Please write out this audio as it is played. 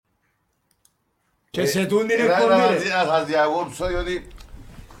Και σε τούν την εκπομπή. Να σας διακόψω διότι...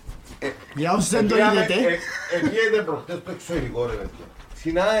 Για όσους δεν το είδετε. Εγγύεται προχτές το εξωτερικό ρε παιδιά.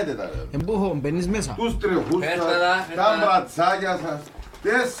 Συνάετε τα ρε. Εμπούχο, μπαίνεις μέσα. Τους τρεχούς σας, τα μπρατσάκια σας,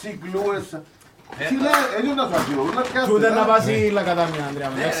 τις συγκλούες σας. Τι λέει, έτσι να σου αφήνω, να πιάσετε. Τούτε να πας η λακατάμια, Ανδρέα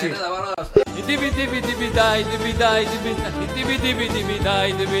μου, εντάξει.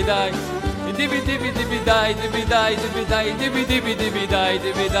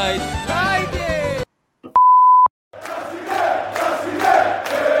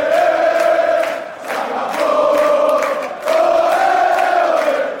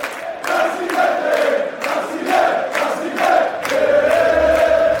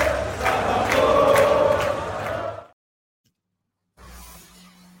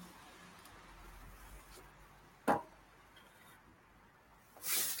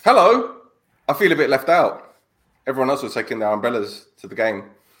 Hello. I feel a bit left out. Everyone else was taking their umbrellas to the game,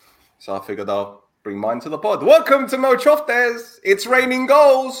 so I figured I'll bring mine to the pod. Welcome to No Choftes. It's raining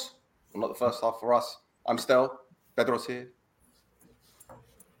goals. Well, not the first half for us. I'm Stel. Bedros here.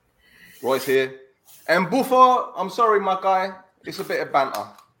 Roy's here. And Buffer, I'm sorry, my guy. It's a bit of banter.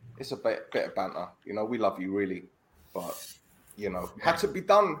 It's a bit of banter. You know, we love you, really. But, you know, had to be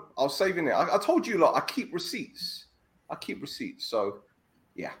done. I was saving it. I told you, look, I keep receipts. So...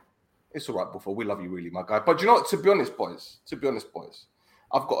 yeah, it's all right, Buffer. We love you really, my guy. But you know what? To be honest, boys,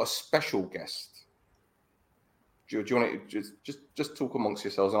 I've got a special guest. Do you want to just talk amongst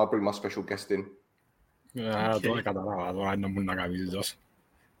yourselves and I'll bring my special guest in? I'm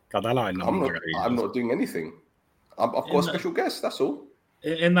not doing anything. I've got a special guest, that's all.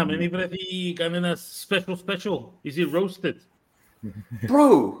 Να μην βρεθεί κανένας special. Is it roasted? Bro,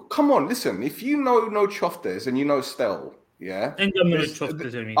 come on, listen. If you know No Choftes and you know Stel, yeah.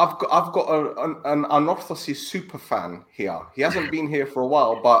 I've got an Anorthosis super fan here. He hasn't been here for a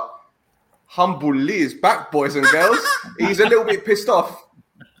while, but Humble Lee is back, boys and girls. He's a little bit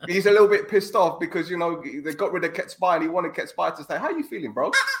pissed off because, you know, they got rid of Ketspy and he wanted Ketspy to say, how you feeling, bro?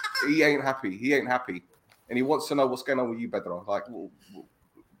 He ain't happy. And he wants to know what's going on with you, Bedro. Like,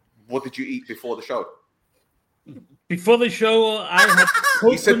 what did you eat before the show? Before the show, I had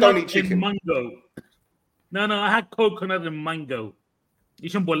coconut and mango. No, I had coconut and mango.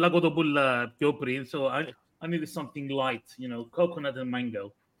 Ήσουν πολλά κοτοπούλα πιο πριν, so I needed something light, you know, coconut and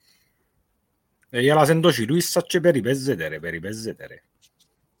mango. Γέλασαν το σιλούισσα και περιπέζεται ρε.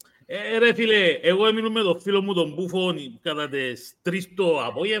 Ρε φίλε, εγώ έμεινω με το φίλο μου τον Μπούφο κατά τις 3 το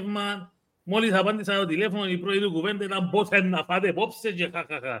απόγευμα. Μόλις απάντησα το τηλέφωνο, η πρώτη του κουβέντα ήταν πώς να φάτε απόψε και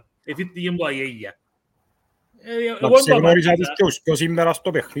χαχαχα. Εφήτηκε μου αγέγια. Να ξεγνώρισα τις και σήμερα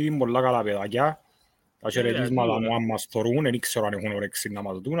στο παιχνίδι πολλά καλά παιδάκια. Τα χαιρετίσματα μου αν μας θωρούν, δεν ξέρω αν έχουν όρεξη να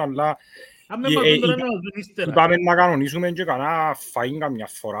μας δουν, αλλά είπαμε να κανονίσουμε και κανένα φαΐν καμιά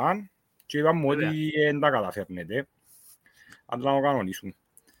φορά και είπαμε ότι δεν τα καταφέρνετε, αλλά να κανονίσουμε.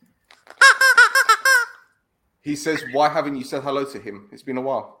 He says, why haven't you said hello to him? It's been a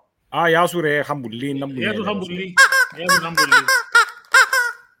while. Γεια σου ρε, Χαμπουλή. Γεια σου Χαμπουλή.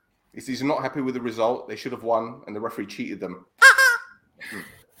 He's not happy with the result. They should have won and the referee cheated them.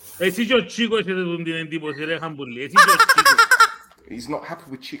 Εσύ και ο Τσίκο έχετε την εντύπωση ρε Χαμπουλή. Εσύ και ο Τσίκο. He's not happy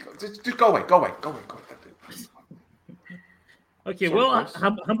with Chico. Just go away. Okay, well,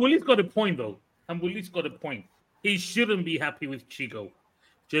 Hambuli's got a point though. He shouldn't be happy with Chico.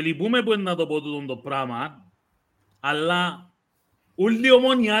 Και λυπούμε που είναι να το πω το πράγμα, αλλά όλοι οι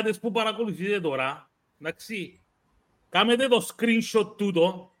ομονιάτες που παρακολουθείτε τώρα, εντάξει, κάμετε το screenshot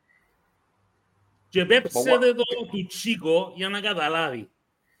τούτο και πέψετε το του Chico για να καταλάβει.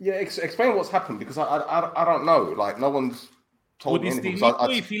 Yeah, explain what's happened because I don't know. Like no one's told me anything.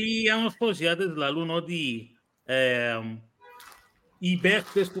 Οι φίλοι ανορθωσιάτες λαλούν ότι οι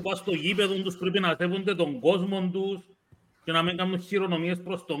παίχτες που πας στο γήπεδο τους πρέπει να σέβονται τον κόσμο τους και να μην κάνουν χειρονομίες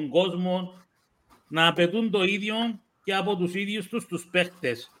προς τον κόσμο, να απαιτούν το ίδιο και από τους ίδιους τους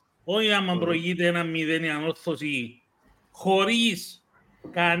παίχτες. Όχι άμα προηγείται ένα 0 η ανόρθωση χωρίς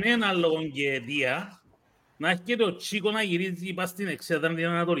κανένα λόγο και αιτία, να έρχεται ο Τσίκο να γυρίζει πας στην εξέδρα την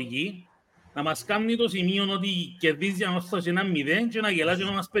Ανατολική, να μας κάνει το σημείο ότι κερδίζει ανόρθωση ένα 0 και να γελάζει και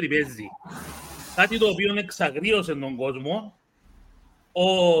να μας περιπέζει. Κάτι το οποίο εξαγρίωσε τον κόσμο.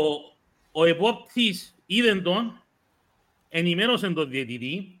 Ο επόπτης είδε τον, ενημέρωσε τον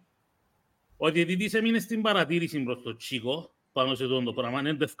διαιτητή. Ο διαιτητής έμεινε στην παρατήρηση προς τον Τσίκο, πάνω σε αυτό το πράγμα,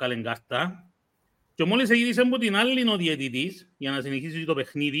 δεν το ευκάλεν κάρτα. Και μόλις γύρισε από την άλλη ο διαιτητής, για να συνεχίσει το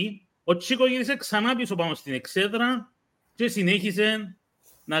παιχνίδι, ο Τσίκο γύρισε ξανά πίσω πάνω στην εξέδρα και συνέχισε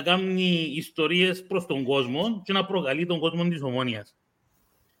να κάνει ιστορίες προς τον κόσμο και να προκαλεί τον κόσμο της Ομόνοιας.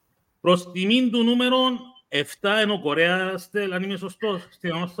 Προς τιμήν του νούμερο 7 είναι ο Κορέας, αν είμαι σωστός,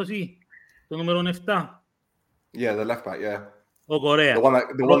 στην ανόρθωση. Το νούμερο 7. Yeah, the left back, yeah. Ο Κορέα.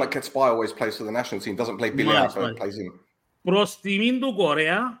 The one that gets by always plays for the national team. Doesn't play Billy out, but plays him. Προς τιμήν του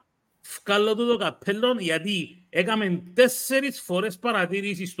Κορέα, βγάλω του το καπέλον, γιατί έκαμε 4 φορές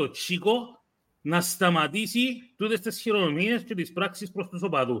παρατήρηση στο Τσίκο να σταματήσει τούτες τις χειρονομίες και τις πράξεις προς τους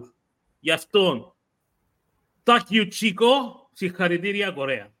οπαδούς. Γι' αυτόν, thank you Τσίκο, συγχαρητήρια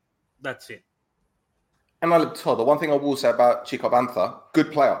Κορέα. That's it. And the one thing I will say about Chico Bantha,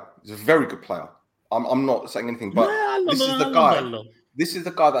 good player. He's a very good player. I'm not saying anything, but this is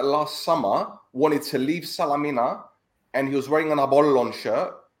the guy that last summer wanted to leave Salamina and he was wearing an Apollon shirt,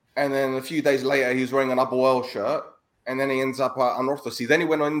 and then a few days later he was wearing an Apoel shirt, and then he ends up at Anorthosis. Then he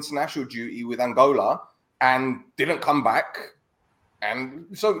went on international duty with Angola and didn't come back. And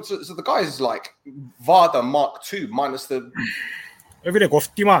so the guy is like Vada Mark II minus the...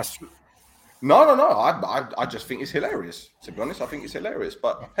 No. I just think it's hilarious. To be honest, I think it's hilarious.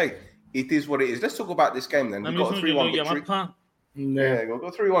 But hey, it is what it is. Let's talk about this game then. We got a 3-1 victory. Yeah, we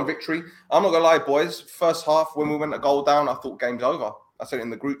got a 3-1 victory. I'm not gonna lie, boys. First half, when we went a goal down, I thought game's over. I said it in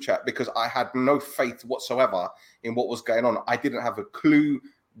the group chat because I had no faith whatsoever in what was going on. I didn't have a clue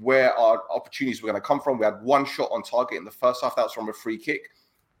where our opportunities were going to come from. We had one shot on target in the first half. That was from a free kick.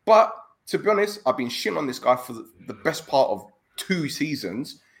 But to be honest, I've been shitting on this guy for the best part of 2 seasons.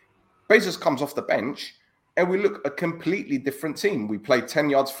 Bezos comes off the bench and we look a completely different team. We played 10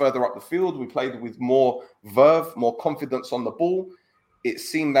 yards further up the field. We played with more verve, more confidence on the ball. It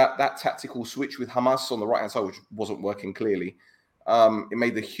seemed that tactical switch with Hamas on the right-hand side, which wasn't working clearly, it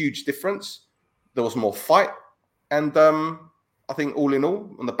made a huge difference. There was more fight. And I think all in all,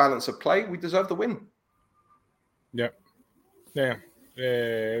 on the balance of play, we deserve the win. Yeah.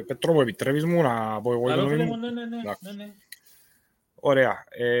 Πετρό μου, επιτρέπεις μου να πω εγώ το νόμιμο. Ναι. Ωραία.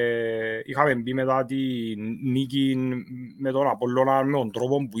 Είχαμε μπει μετά τη νίκη με τον Απόλλωνα με τον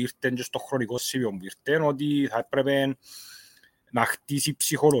τρόπο που ήρθε και στο χρονικό σημείο που ήρθε, ότι θα έπρεπε να χτίσει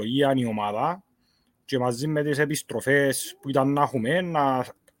ψυχολογία η ομάδα και μαζί με τις επιστροφές που ήταν να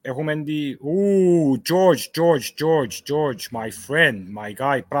έχουμε τη George, my friend, my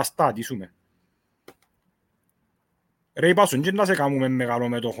guy, πραστάτησουμε. Ρε είπασουν και να σε κάνουμε μεγάλο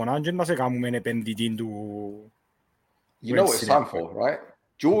μετόχονα και να σε κάνουμε επενδυτή του... You know what it's time for, right?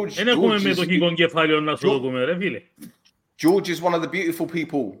 George is one of the beautiful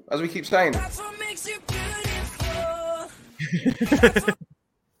people, as we keep saying.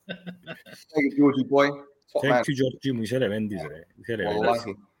 Thank you, Georgie boy. Thank you, Georgie μου, είσαι λεβέντης, ρε.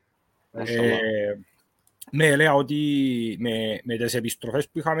 Ναι, λέω ότι με τις επιστροφές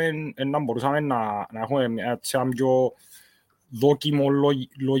που είχαμε να μπορούσαμε να έχουμε ένα πιο δόκιμο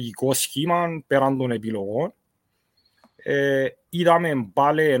λογικό σχήμα πέραν των επιλογών. Είδαμε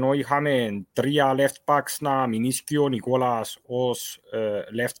πάλι ενώ είχαμε 3 left backs να μηνίσκει ο Νικόλας ως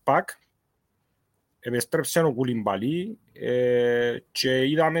left back. Επέστρεψε ο Κουλιμπαλί και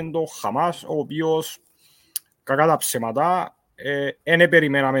είδαμε τον Χαμάς ο οποίος κακά τα ψέματα δεν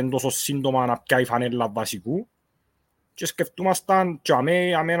περιμέναμε τόσο σύντομα να πιάει φανέλα βασικού και σκεφτούμασταν και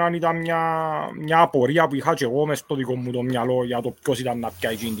αμένα ήταν μια απορία που είχα και εγώ μες στο δικό μου το μυαλό για το ποιος ήταν να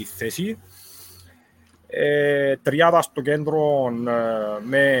πιάει τη θέση. Τριάδα στο κέντρο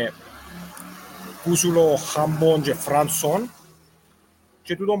με Κούσουλο, Χάμπον και Φράνσον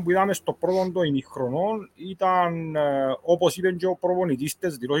και τούτο που είδαμε στο πρώτο το ημιχρονό ήταν όπως είπε και ο προπονητής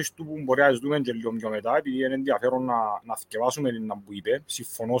τις δηλώσεις του που μπορεί να δούμε και λίγο πιο μετά επειδή είναι ενδιαφέρον να θυκευάσουμε να που είπε.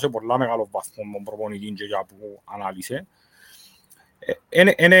 Συμφωνώ σε πολλά μεγάλο βαθμό με τον προπονητή και για που ανάλυσε.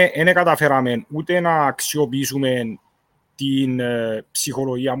 Δεν καταφέραμε ούτε να αξιοποιήσουμε την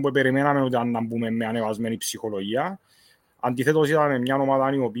ψυχολογία που περιμέναμε ότι να μπούμε με ανεβασμένη ψυχολογία. Αντιθέτως είδαμε μια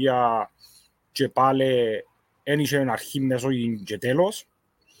ομάδα η οποία και πάλι ένιξε αρχή μέσω και τέλος.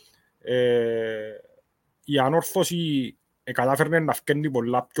 Η ανόρθωση κατάφερνε να φκένει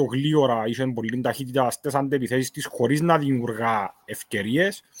πολλά πιο γλύωρα, είχε πολύ ταχύτητα στις αντεπιθέσεις της χωρίς να δημιουργά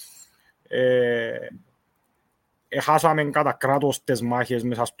ευκαιρίες. Έχασαμε κατά κράτος τις μάχες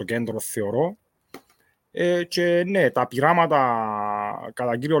μέσα στο κέντρο, θεωρώ. Και ναι, τα πειράματα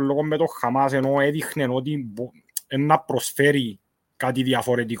κατά κύριο λόγο με το Χαμάς ενώ έδειχνε ότι να προσφέρει κάτι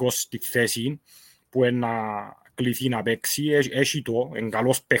διαφορετικό στη θέση που να κληθεί να παίξει, έχει το, είναι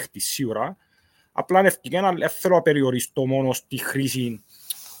καλός παίχτης σίγουρα. Απλά θέλω να περιοριστώ μόνο στη χρήση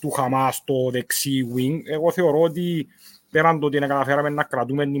του Χαμάς στο δεξί wing. Εγώ θεωρώ ότι πέραν το ότι καταφέραμε να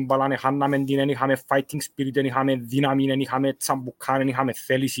κρατούμε την μπάλα, χάναμε την, είχαμε fighting spirit, είχαμε δύναμη, είχαμε τσαμπουκάν, είχαμε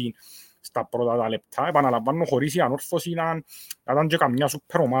θέληση στα πρώτα τα λεπτά. Επαναλαμβάνω, χωρίς η ανόρθωση να ήταν και καμιά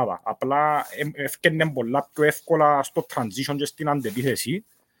σούπερ ομάδα. Απλά έφτιανε πολλά πιο εύκολα στο transition και στην αντεπίθεση.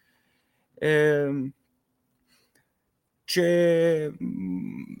 Και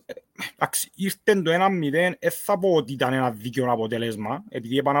Ήρθε το 1-0, δεν θα πω ότι ήταν ένα δίκαιο αποτέλεσμα,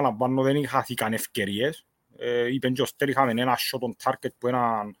 επειδή επαναλαμβάνω δεν χάθηκαν ευκαιρίες. Είπεν και ο Στέρ είχαμε ένα shot on target που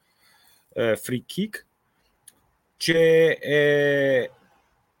ένα free kick. Και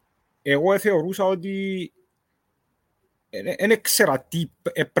εγώ θεωρούσα ότι δεν ήξερα τι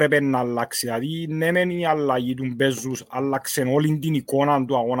έπρεπε να αλλάξει. Δηλαδή, ναι μεν η αλλαγή του Μπέζους άλλαξε όλη την εικόνα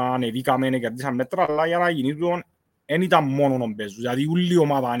του αγώνα, ανεβήκαμε, κερδίσαμε μέτρα, αλλά για να γίνει του δεν ήταν μόνο ο Μπέζους. Δηλαδή, όλη η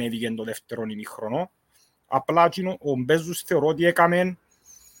ομάδα ανέβηκε το δεύτερο ημίχρονο. Απλά ο Μπέζους θεωρώ ότι έκαμε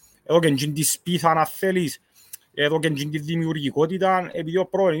εδώ και τη σπίθα, αν θέλεις, εδώ και τη δημιουργικότητα, επειδή ο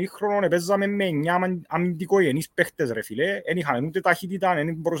πρώτο ημίχρονο παίζαμε με 9 αμυντικογενείς παίχτες, ρε φίλε. Δεν είχαμε ούτε ταχύτητα,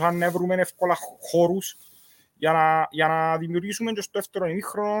 δεν μπορούσαμε να βρούμε εύκολα χώρους για να δημιουργήσουμε και στο δεύτερο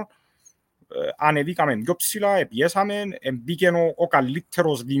ημίχρονο. Ανεβήκαμε πιο ψηλά, πιέσαμε, μπήκε ο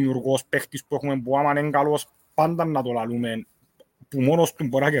καλύτερος δημιουργός παίχτης που έχουμε, που άμα είναι καλός πάντα να το λαλούμε, που μόνος του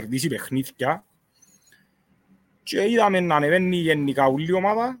μπορεί να κερδίσει παιχνίδια. Και είδαμε να ανεβαίνει γενικά όλη η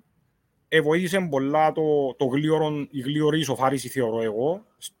ομάδα. Βοήθησε πολλά η γλίωρη ισοφάριση, θεωρώ εγώ,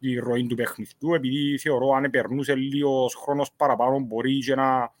 στη ροή του παιχνιδιού, επειδή θεωρώ αν περνούσε λίγος χρόνος παραπάνω μπορεί και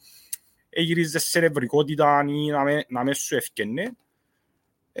να γυρίζε σε νευρικότητα ή να μέσα σου ευκαινε.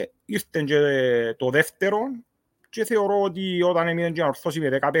 Ήρθε και το δεύτερο και θεωρώ ότι όταν έμεινε και Ανορθώση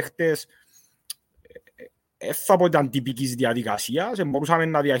με 10 παίχτες θα πω ήταν τυπικής διαδικασίας, μπορούσαμε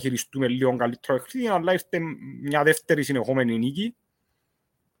να διαχειριστούμε λίγο καλύτερο παιχνίδι, αλλά ήρθε μια δεύτερη συνεχόμενη νίκη,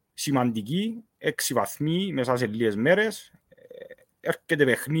 σημαντική, 6 βαθμοί μέσα σε λίγες μέρες, έρχεται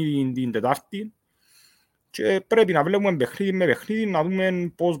παιχνίδι την Τετάρτη και πρέπει να βλέπουμε παιχνίδι με παιχνίδι, να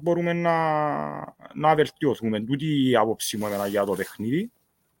δούμε πώς μπορούμε να βελτιωθούμε. Τούτη η άποψη μου για το παιχνίδι.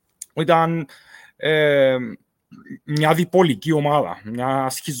 Ήταν μια διπολική ομάδα, μια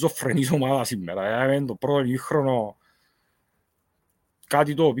σχιζοφρενής ομάδα σήμερα. Το πρώτο ημίχρονο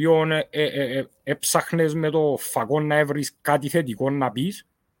κάτι το οποίο έψαχνες με το φακό να βρεις κάτι θετικό να πεις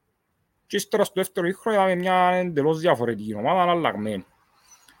και ύστερα στο δεύτερο ημίχρονο είδαμε μια εντελώς διαφορετική ομάδα, αλλαγμένη.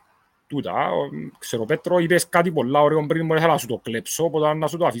 Τούτα, ξέρω Πέτρο, είπες κάτι πολλά ωραίο πριν, μπορείς να σου το κλέψω, οπότε να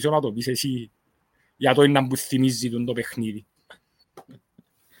σου το αφήσω να το πεις εσύ για το να που θυμίζει το παιχνίδι.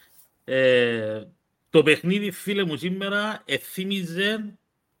 Το παιχνίδι, φίλε μου, σήμερα εθύμιζε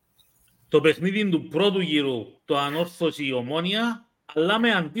το παιχνίδι του πρώτου γύρου, το Ανόρθωση η Ομόνια, αλλά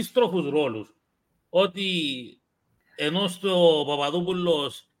με αντίστροφους ρόλους. Ότι ενώ στο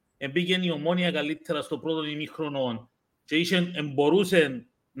Παπαδόπουλος μπήκε η Ομόνια καλύτερα στο πρώτο ημίχρονο και μπορούσε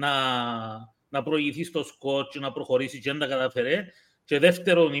να προηγηθεί στο σκορ και να προχωρήσει και δεν τα καταφέρε, και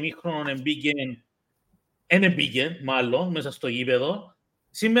δεύτερον ημίχρονο μπήκε μάλλον μέσα στο γήπεδο.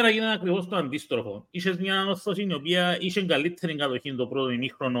 Σήμερα γίνεται ακριβώς το αντίστροφο. Είχες μια Ανόρθωση η οποία είχε καλύτερη κατοχή το πρώτο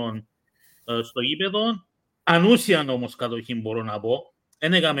ημίχρονο στο γήπεδο. Ανούσιαν όμως κατοχή, μπορώ να πω.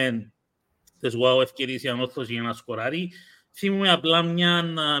 Δεν έκαμε τις wow ευκαιρίες η Ανόρθωση για να σκοράρει. Θυμούμε απλά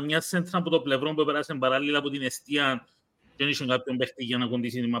μια σέντρα από το πλευρό που πέρασε παράλληλα από την εστία και δεν είχε κάποιον παίχτη για να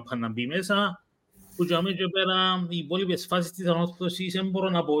κοντήσει τη μάπα να μπει μέσα. Που και αμέσως πέρα οι υπόλοιπες φάσεις της Ανόρθωσης δεν μπορώ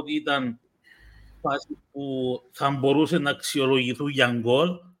να πω ότι ήταν φάσεις που θα μπορούσε να αξιολογηθούν για γκολ.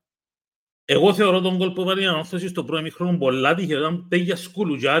 Εγώ θεωρώ τον γκολ που έβαλε η Ανόρθωση στο πρώτο ημίχρονο πολλά τυχερό, ήταν τέτοια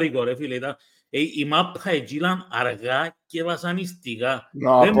σκουλουτζάρικο, ρε φίλε. Η μάπα εγγύλαν αργά και βασανιστικά.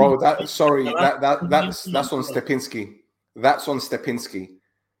 No, bro, that's on Stepinski. That's on Stepinski.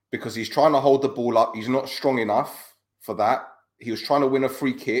 Because he's trying to hold the ball up. He's not strong enough for that. He was trying to win a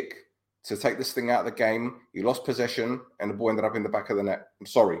free kick to take this thing out of the game. He lost possession and the ball ended up in the back of the net. I'm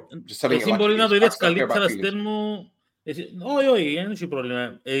sorry. I'm just telling you like μπορεί να το είδες καλύτερα, Stern. Όχι, δεν έχει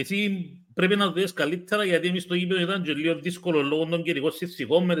πρόβλημα. Εσύ πρέπει να το δεις καλύτερα, γιατί εμείς στο γήπεδο ήταν και λίγο δύσκολο λόγω των καιρικών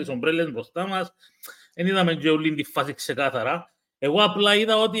συνθηκών με τις ομπρέλες μπροστά μας. Δεν είδαμε και όλη τη φάση ξεκάθαρα. Εγώ απλά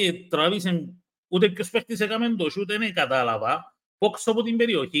είδα ότι τραβήσε ούτε ποιος παίχτης έκαμε το σούτ, δεν κατάλαβα. Πόξω από την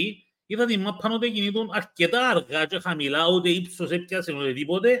περιοχή, είδα τη μάπα ότι κινητούν αρκετά αργά και χαμηλά, ούτε ύψος έπιασε ούτε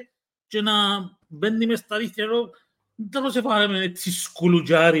τίποτε και να μπαίνει μες στα δίχτυα. Δεν το σε φάμε έτσι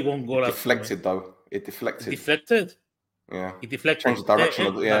σκουλουτζάρικο γκολ. Deflected though. It deflected. Deflected? Yeah. It deflected. Changed the direction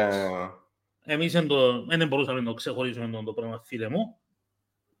of the... Yeah. Εμείς δεν μπορούσαμε να το ξεχωρίσουμε το πράγμα, φίλε μου.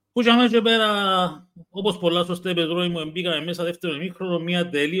 Που και αμέσως πέρα, όπως πολλά σωστά είπες Ρόι μου, μπήκαμε μέσα δεύτερο ημίχρονο μια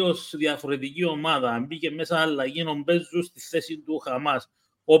τελείως διαφορετική ομάδα. Μπήκε μέσα αλλαγή ο Μπέζου στη θέση του Χαμάς,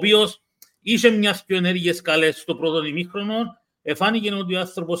 ο οποίος είχε μιας πιο ενέργειες καλές στο πρώτο ημίχρονο. Εφάνηκε ότι ο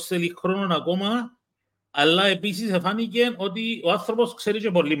άνθρωπος θέλει χρόνο ακόμα, αλλά επίσης εφάνηκε ότι ο άνθρωπος ξέρει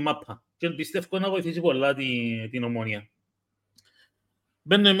και πολύ μάπα. Και πιστεύω να βοηθήσει πολλά την Ομόνια.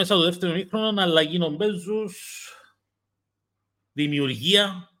 Μπαίνουμε μέσα το δεύτερο ημίχρονο, αλλαγή ο Μπέζους,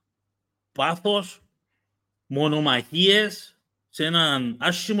 δημιουργία, πάθος, μονομαχίες, σε έναν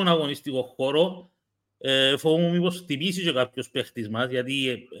άσχημο αγωνιστικό χώρο. Φοβούμαι μήπως χτυπήσει και κάποιος παίχτης μας,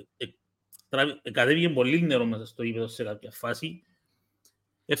 γιατί κατέβηκε πολύ νερό μέσα στο γήπεδο σε κάποια φάση.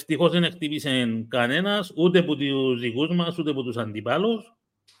 Ευτυχώς δεν χτύπησε κανένας, ούτε από τους δικούς μας, ούτε από τους αντιπάλους.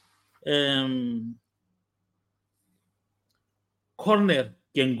 Κόρνερ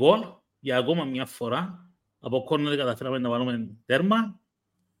και γκολ για ακόμα μια φορά. Από κόρνερ καταφέραμε να βάλουμε τέρμα.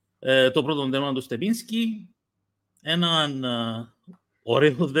 Το πρώτο τέρμα του Στεπίνσκι. Έναν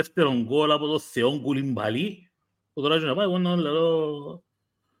ωραίο δεύτερο γκολ από τον Θεό Κουλιμπαλί. Που τώρα να πάει, εγώ να λέω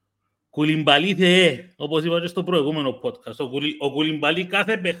Κουλιμπαλί Θεέ, όπως είπα και στο προηγούμενο podcast. Ο Κουλιμπαλί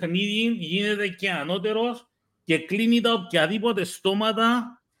κάθε παιχνίδι γίνεται και ανώτερος και κλείνει τα οποιαδήποτε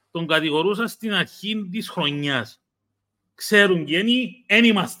στόματα τον κατηγορούσα στην αρχή της χρονιάς. Ξέρουν γέννη, εν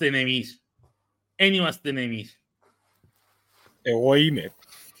είμαστε εμείς. Εν είμαστε εμείς. Εγώ είμαι.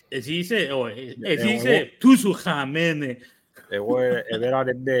 Εσύ είσαι, του σου χαμένε. Εγώ εμένα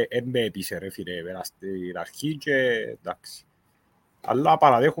δεν με έπεισε ρε φίλε, εμένα στην αρχή και εντάξει. Αλλά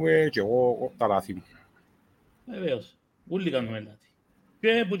παραδέχομαι και εγώ τα λάθη μου. Βεβαίως, όλοι κάνουμε λάθη.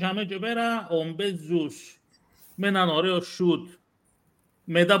 Και που είχαμε και πέρα, ο Μπέζους με έναν ωραίο σούτ,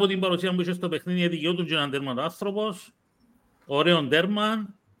 μετά από την παρουσία που είχε στο παιχνίδι, δικαιούτου και έναν τέρμα του άνθρωπος, ωραίο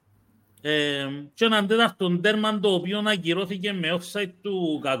τέρμα, και έναν τέταρτο τέρμα το οποίο ακυρώθηκε με offside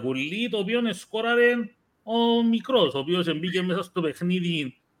του Κακουλή, το οποίο σκόραρε ο μικρός, ο οποίος μπήκε μέσα στο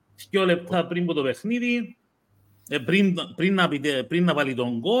παιχνίδι 2 λεπτά πριν από το παιχνίδι, πριν να βάλει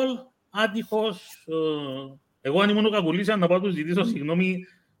τον γκολ, άτυχος. Εγώ αν ήμουν ο Κακουλής να πάω τους ζητήσω συγγνώμη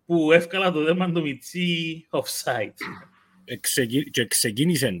που εύκαλα το δέρμα του Μιτσί offside. Και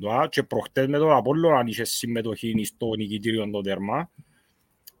ξεκίνησε το και προχτές με τον Απόλλωνα αν είχε συμμετοχή στο νικητήριο το τέρμα.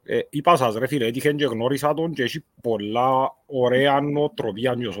 Είπα σας ρε φίλε, έτυχε και γνώρισα τον και έχει πολλά ωραία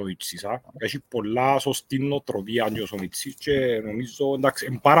νοοτροπία ο Μιτσής. Έχει πολλά σωστή νοοτροπία ο Μιτσής και νομίζω εντάξει,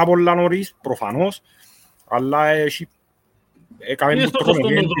 είναι πάρα πολλά νωρίς προφανώς, αλλά έκανε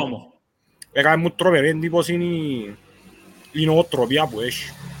μου τρομερή εντύπωση η νοοτροπία που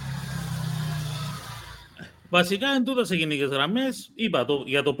έχει. Βασικά εν τούτα σε γενικές γραμμές, είπα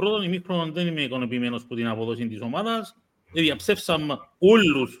για το πρώτο ημίχρονο δεν είμαι ικανοποιημένος που την αποδόση της ομάδας. Διαψεύσαμε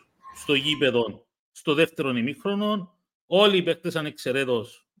όλους στο γήπεδο στο δεύτερο ημίχρονο. Όλοι οι παίκτες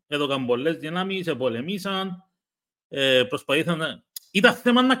ανεξαιρέτως έδωκαν πολλές δυνάμεις, επολεμήσαν, προσπαθήσαν. Ήταν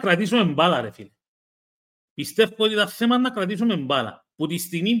θέμα να κρατήσουμε μπάλα, ρε φίλε. Πιστεύω ότι ήταν θέμα να κρατήσουμε μπάλα. Που τη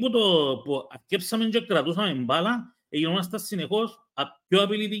στιγμή που αρκέψαμε και κρατούσαμε μπάλα, γινόμασταν συνεχώς πιο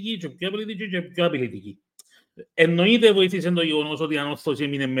απειλητικοί και πιο απειλητικοί και πιο απειλητικοί. Εννοείται βοήθησε το γεγονός ότι η Ανόρθωση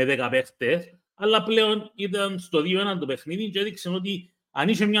έμεινε με 10 παίκτες, αλλά πλέον ήταν στο 2-1 το παιχνίδι και έδειξε ότι αν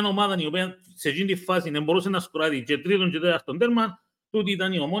είχε μια ομάδα η οποία σε εκείνη τη φάση δεν μπορούσε να σκοράρει και τρίτον και τέταρτον τέρμα, τούτη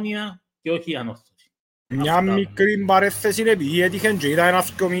ήταν η Ομόνια και όχι η Ανόρθωση. Μια μικρή παρέθεση επειδή έτυχε και είδα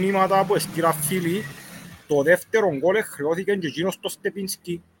ένα-δυο μηνύματα που έστειλα φίλοι. Το δεύτερο γκολ χρεώθηκε και εκείνος στο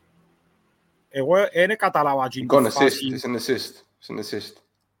Στεπίνσκι. Εγώ δεν κατάλαβα την φάση. It's an assist.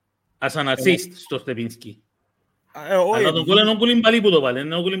 As an assist στο Στεπίνσκι. Αλλά τον γκολ είναι ο Κουλιμπαλί που το βάλε.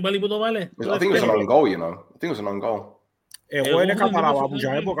 Είναι ο Κουλιμπαλί που το βάλε. I think it was an own goal, you know. I think it was an own goal. Εγώ δεν κατάλαβα που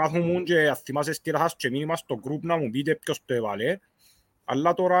για έπω κάθομουν και θυμάσαι στείλα σας και μήνυμα στο γκρουπ να μου πείτε ποιος το έβαλε.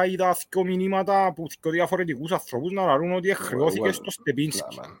 Αλλά τώρα είδα δύο μηνύματα από δύο διαφορετικούς ανθρώπους να λαρούν ότι χρεώθηκε στο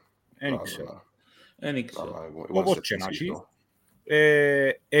Στεπίνσκι. Δεν ήξερα. Όπως και να έχει.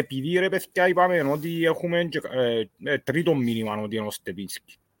 Επειδή ρε παιδιά είπαμε ότι έχουμε τρίτο μήνυμα ότι είναι ο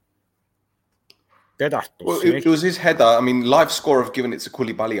Στεπίνσκι. Well, it was his header. I mean, live score of giving it to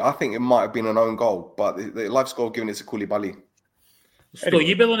Koulibaly. I think it might have been an own goal, but the live score of giving it to Koulibaly. Στο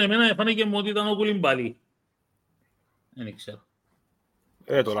γήπεδο εμένα φάνηκε μου ότι ήταν ο Κουλιμπαλί. Δεν ήξερα.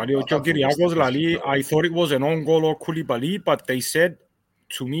 Το λέει ο Κυριάκος, λέει, I thought it was an own goal or Koulibaly, but they said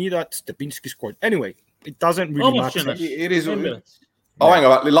to me that Stepinski scored. Anyway, it doesn't really matter. It is. Oh, hang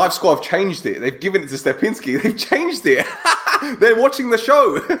on. The live score have changed it. They've given it to Stepinski. They've changed it. They're watching the show.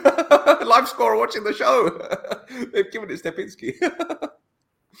 Live score are watching the show. They've given it to Stepinski.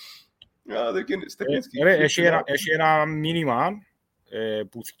 Yeah, they've given it to Stepinski. Έχει ένα μήνυμα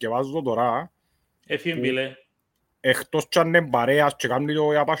που θυκευάζω τώρα. Έφυγε. Εκτός κι αν είναι παρέας και κάνουν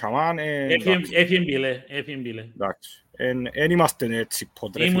το για πασαμάν. Έφυγε. Εντάξει. Εν είμαστε έτσι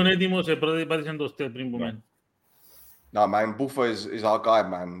ποτέ. Ήμουν έτοιμος, πρώτα πάτησαν το στέλ πριν που μένει. No, man, Buffa is our guy,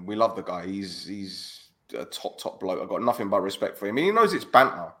 man. We love the guy. He's a top bloke. I've got nothing but respect for him. He knows it's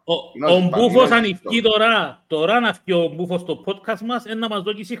banter. Ο Μπούφος αν ευκεί τώρα να ευκεί ο Μπούφος στο podcast μας, να μας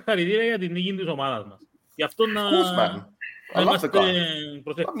δώσει συγχαρητήρια για την νίκη της ομάδας μας. Γι' αυτό να είμαστε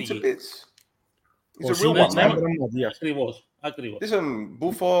προσεκτικοί. He's a real one, man. Ακριβώς. Listen,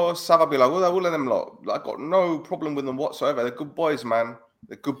 Bufo, Sava Bilaguda, all of them lot. I got no problem with them whatsoever. They're good boys, man.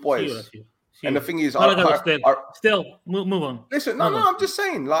 They're good boys. Sure. And the thing is, still move on. Listen, no, I'm just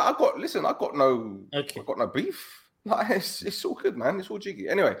saying. Like, I got no beef. Like, it's all good, man. It's all jiggy.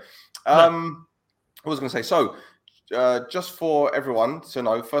 Anyway, what was I going to say? So, just for everyone to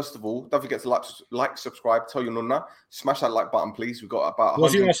know, first of all, don't forget to like, subscribe, tell your nunna, smash that like button, please. We've got about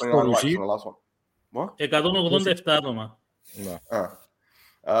 129 likes on the last one. What? 187 άτομα.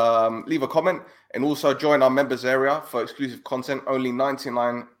 Leave a comment and also join our members area for exclusive content, only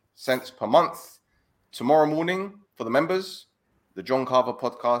 99 cents per month. Tomorrow morning for the members, the John Carver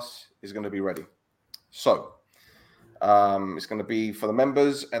podcast is going to be ready. So it's going to be for the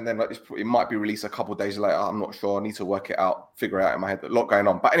members, and then it might be released a couple of days later. I'm not sure. I need to work it out, figure it out in my head. A lot going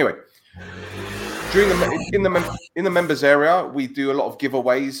on. But anyway, in the members area, we do a lot of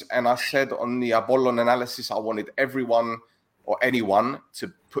giveaways. And I said on the Apollon analysis, I wanted everyone or anyone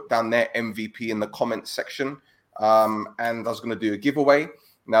to put down their MVP in the comments section. And I was going to do a giveaway.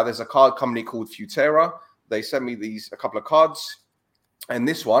 Now, there's a card company called Futera. They sent me a couple of cards. And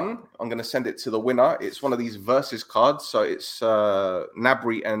this one, I'm going to send it to the winner. It's one of these versus cards. So it's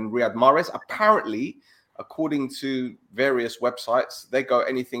Nabri and Riyad Mahrez. Apparently, according to various websites, they go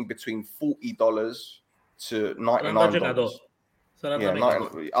anything between $40 to $99.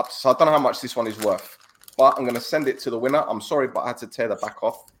 Yeah, up. So I don't know how much this one is worth. But I'm going to send it to the winner. I'm sorry, but I had to tear the back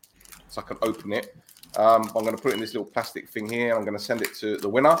off so I can open it. I'm going to put it in this little plastic thing here. I'm going to send it to the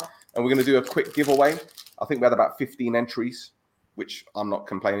winner. And we're going to do a quick giveaway. I think we had about 15 entries, which I'm not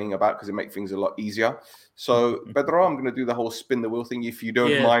complaining about because it makes things a lot easier. So, Pedro, I'm going to do the whole spin the wheel thing, if you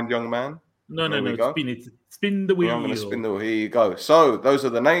don't mind, young man. No, spin it. Spin the wheel. Yeah, I'm going to spin the wheel. Here you go. So, those are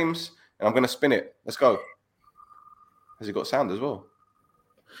the names, and I'm going to spin it. Let's go. Has it got sound as well?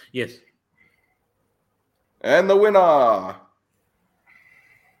 Yes. And the winner.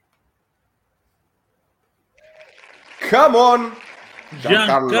 Come on.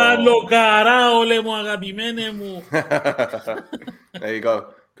 Giancarlo Caraole μου, αγαπημένε μου. There you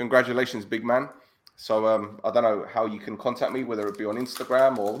go. Congratulations, big man. So I don't know how you can contact me, whether it be on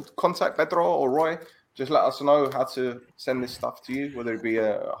Instagram or contact Pedro or Roy. Just let us know how to send this stuff to you, whether it be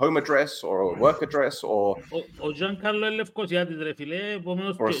a home address or a work address or ο Giancarlo είναι Λευκωσιάτης, ρε φίλε.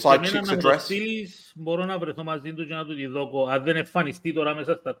 Επομένως, or a και side εμένα chick's να μου address. το στείλεις, μπορώ να βρεθώ μαζί του και να του τη δώκω. Αν δεν εμφανιστεί τώρα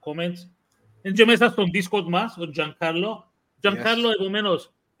μέσα στα comments. Είναι και μέσα στον Discord μας, ο Giancarlo. Giancarlo,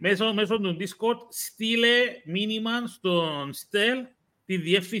 επομένως, μέσω του Discord, στείλε μήνυμα στον Στέλ τη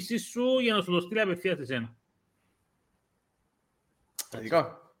διεύθυνση σου για να σου το στείλει απευθείας σε σένα. There you go.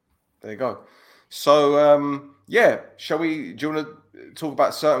 There you go. So, yeah, do you want to talk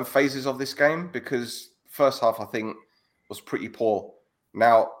about certain phases of this game? Because first half, I think, was pretty poor.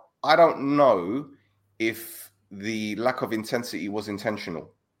 Now, I don't know if the lack of intensity was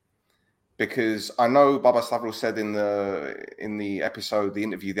intentional. Because I know Baba Stavros said in the episode, the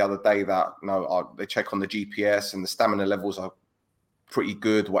interview the other day that they check on the GPS and the stamina levels are pretty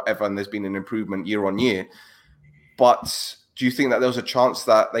good, whatever, and there's been an improvement year on year. But do you think that there was a chance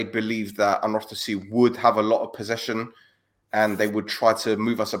that they believed that Anorthosis would have a lot of possession and they would try to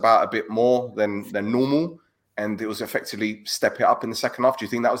move us about a bit more than normal, and it was effectively step it up in the second half? Do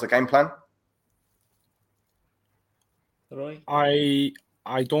you think that was the game plan? Roy?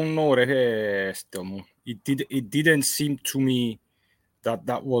 I don't know. It didn't seem to me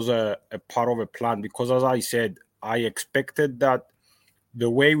that was a part of a plan, because as I said, I expected that the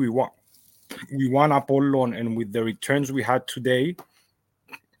way we won Apollon and with the returns we had today,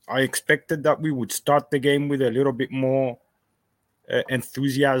 I expected that we would start the game with a little bit more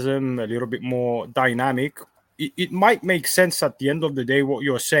enthusiasm, a little bit more dynamic. It might make sense at the end of the day what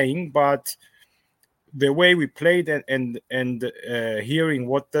you're saying, but the way we played and hearing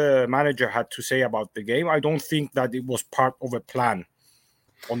what the manager had to say about the game, I don't think that it was part of a plan.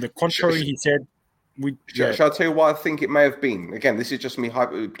 On the contrary, he said... Shall I tell you what I think it may have been? Again, this is just me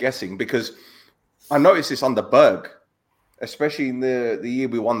guessing, because I noticed this under Berg, especially in the year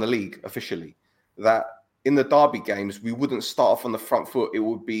we won the league officially, that in the derby games, we wouldn't start off on the front foot. It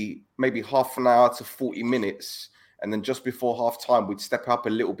would be maybe half an hour to 40 minutes. And then just before half time, we'd step up a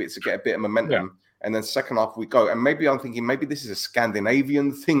little bit to get a bit of momentum. Yeah. And then second half we go. And maybe I'm thinking, maybe this is a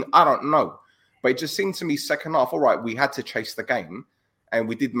Scandinavian thing. I don't know. But it just seemed to me second half, all right, we had to chase the game. And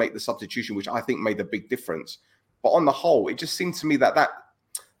we did make the substitution, which I think made a big difference. But on the whole, it just seemed to me that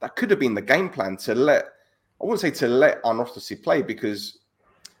could have been the game plan to let Anorthosis play, because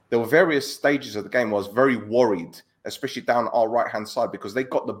there were various stages of the game where I was very worried, especially down our right-hand side, because they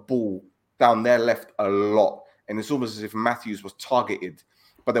got the ball down their left a lot. And it's almost as if Matthews was targeted.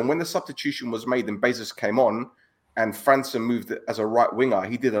 But then when the substitution was made and Bezos came on and Franson moved as a right winger,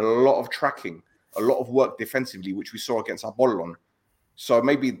 he did a lot of tracking, a lot of work defensively, which we saw against Apollon. So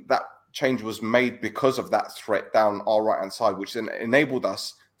maybe that change was made because of that threat down our right-hand side, which then enabled us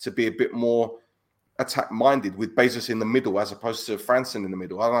to be a bit more attack-minded with Bezos in the middle as opposed to Franson in the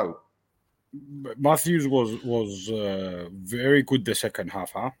middle. I don't know. Matthews was very good the second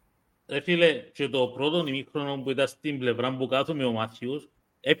half, huh? Φίλε, και το πρώτο ημίχρονο που ήταν στην πλευρά που κάθομαι ο Μάθιους,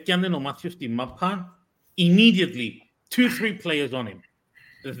 έπιανε ο Μάθιους τη μάπα immediately, 2-3 players on him.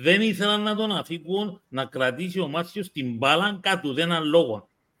 Δεν ήθελαν να τον αφήκουν να κρατήσει ο Μάθιους την μπάλα κατ' ουδέναν λόγο.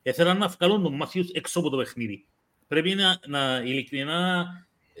 Ήθελαν να βγάλουν τον Μάθιους έξω από το παιχνίδι. Πρέπει ειλικρινά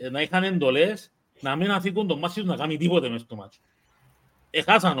να είχαν εντολές να μην αφήκουν τον Μάθιους να κάνει τίποτε μες στο μάτσο.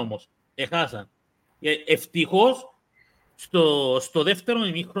 Έχασαν όμως. Έχασαν. Ευτυχώς στο δεύτερο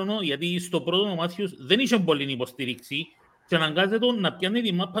ημίχρονο, γιατί στο πρώτο ο Μάθιους δεν είχε πολύ υποστήριξη και αναγκάζεται να πιάνει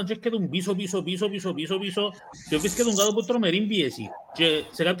τη μάπα και έρχεται πίσω και βρίσκεται κάτω από τρομερή πίεση. Και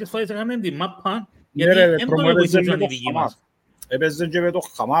σε κάποιες φορές έκαναν τη μάπα γιατί δεν το βοηθούσαν οι δικοί μας. Έπαιζε και με το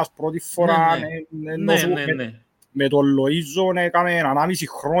Χαμάς πρώτη φορά. Ναι. Με τον Λοΐζο έκαμε 1,5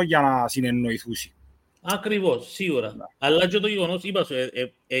 χρόνο για να συνεννοηθούσει. Ακριβώς, σίγουρα. Αλλά και το γεγονός, είπα σου,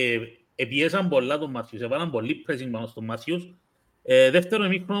 πιέσαν πολλά τον Μάθιους, έβαλαν πολύ pressing πάνω στον Μάθιους. Δεύτερο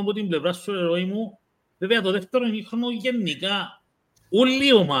ημίχρονο από την πλευρά σου, ερώτημα μου, βέβαια το δεύτερο ημίχρονο γενικά όλη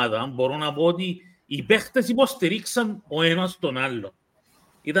η ομάδα, μπορώ να πω ότι οι παίχτες υποστηρίξαν ο ένας τον άλλο.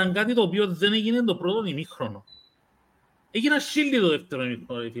 Ήταν κάτι το οποίο δεν έγινε το πρώτο ημίχρονο. Έγινα σίλτη το δεύτερο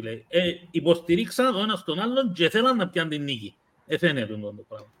ημίχρονο, φίλε. Υποστηρίξαν ο ένας τον άλλον και θέλαν να πιάνουν την νίκη. Φαίνεται το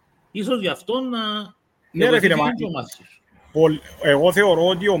πράγμα. Ίσως γι' αυτό να... Ναι ρε φίλε, εγώ θεωρώ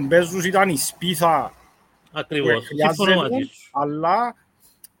ότι ο Μπέζους ήταν η σπίθα. Ακριβώς, αλλά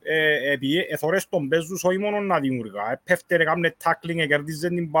εθώρες τον Μπέζους όχι μόνο να δημιουργά. Πέφτε, έκαμε τάκλινγκ, κερδίζε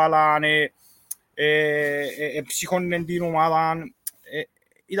την μπάλα, ψύχωνε την ομάδα.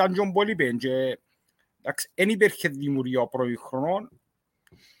 Ήταν και πολύ πέν. Δεν υπήρχε δημιουργία πρώτη χρόνο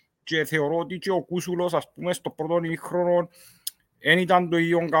και θεωρώ ότι και ο Κούσουλος, ας πούμε, στο πρώτο χρόνο δεν ήταν το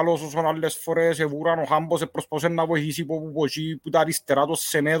ίδιο καλός όσο άλλες φορές. Εβούραν ο Χάμπος, προσπαθούσε να βοηθήσει που τα αριστερά το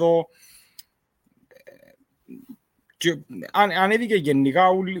Σεμέδο. Ανέβηκε γενικά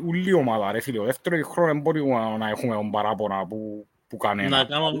ούλη η ομάδα, ρε φίλε. Ο δεύτερο χρόνο δεν μπορούμε να έχουμε παράπονα που κανένα. Να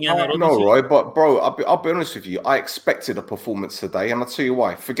κάνω μια ερώτηση. No, right, but bro, I'll be honest with you. I expected a performance today, and I'll tell you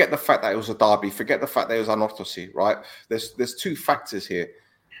why. Forget the fact that it was a derby. Forget the fact that it was Anorthosis, right? There's two factors here.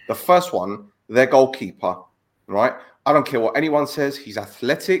 The first one, their goalkeeper, right? I don't care what anyone says. He's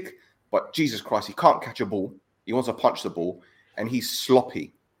athletic, but Jesus Christ, he can't catch a ball. He wants to punch the ball, and he's sloppy,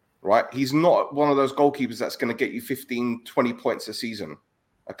 right? He's not one of those goalkeepers that's going to get you 15, 20 points a season,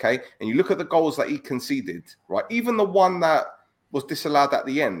 okay? And you look at the goals that he conceded, right? Even the one that was disallowed at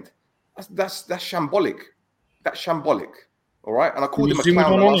the end. That's shambolic. That's shambolic. All right? And I called him a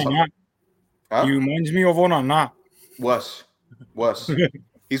clown the last time. Huh? He reminds me of Onana. Worse.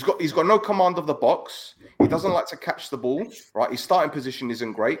 He's got no command of the box. He doesn't like to catch the ball, right? His starting position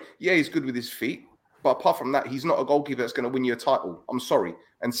isn't great. Yeah, he's good with his feet. But apart from that, he's not a goalkeeper that's going to win you a title. I'm sorry.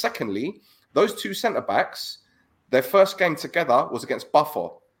 And secondly, those two centre-backs, their first game together was against Buffer.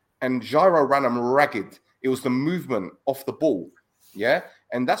 And Jairo ran them ragged. It was the movement off the ball. Yeah,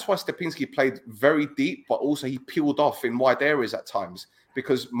 and that's why Stepinski played very deep, but also he peeled off in wide areas at times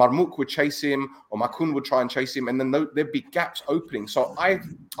because Marmuk would chase him or Makun would try and chase him, and then there'd be gaps opening. So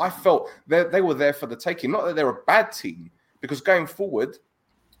I felt they were there for the taking. Not that they're a bad team, because going forward,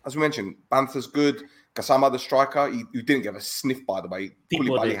 as we mentioned, Bantha's good. Kasama, the striker, who didn't give a sniff, by the way.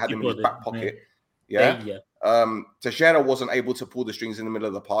 Koulibaly had him in his back pocket. Yeah. Teixeira wasn't able to pull the strings in the middle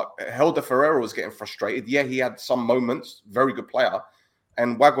of the park. Helder Ferreira was getting frustrated. Yeah, he had some moments. Very good player.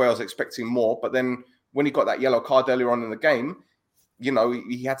 And Wagway, I was expecting more. But then when he got that yellow card earlier on in the game, you know,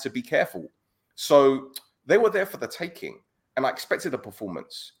 he had to be careful. So they were there for the taking. And I expected a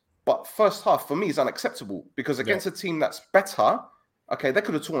performance. But first half, for me, is unacceptable. Because against a team that's better, okay, they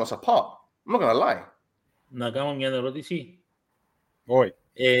could have torn us apart. I'm not going to lie. Να κάνω μια ερώτηση. Όχι.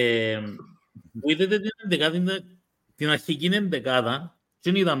 Που είδατε την αρχική εντεκάδα,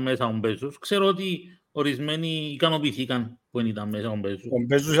 δεν ήταν μέσα ο Μπέζους. Ξέρω ότι ορισμένοι ικανοποιηθήκαν που δεν ήταν μέσα ο Μπέζους. Ο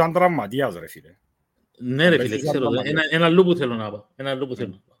Μπέζους ήταν τραυματίας, ρε φίλε. Ναι ρε φίλε, ξέρω. Ένα άλλο που θέλω να πω.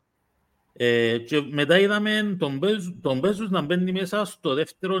 Και μετά είδαμε τον Μπέζους να μπαίνει μέσα στο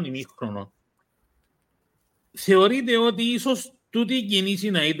δεύτερο ημίχρονο. Θεωρείτε ότι ίσως τούτη η κινήση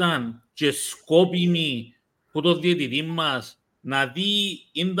να ήταν και σκόπιμη που το διαιτητή μας να δει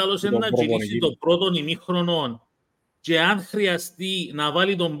ίνταλος να γυρίσει το πρώτο ημίχρονο και αν χρειαστεί να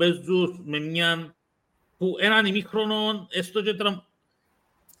βάλει τον Μπέζους με έναν ημίχρονο έστω και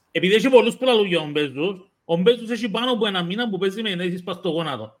επειδή έχει πολλούς που λαλούν για ο Μπέζους έχει πάνω από ένα μήνα που παίζει με ενέσεις πας στο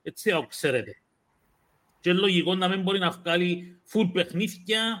γόνατο. Έτσι ξέρετε. Και είναι λογικό να μην μπορεί να βγάλει φουλ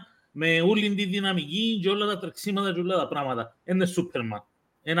παιχνίδια με όλη τη δυναμική και όλα τα τρεξίματα και όλα τα πράγματα. Είναι Σούπερμαν.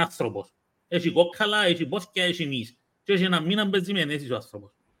 Είναι άνθρωπος. Έχει κόκκαλα, έχει πόθηκια, έχει νης. Και έχει ένα μήνα παίζει με ενέσεις ο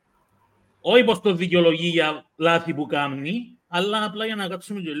άνθρωπος. Όχι πως το δικαιολογεί για λάθη που κάνει, αλλά απλά για να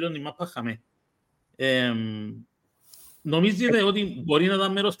κάτσουμε και λίγο την μάπα χαμέ. Νομίζετε ότι μπορεί να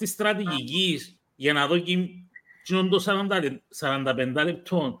ήταν μέρος της στρατηγικής για να δώσει το 45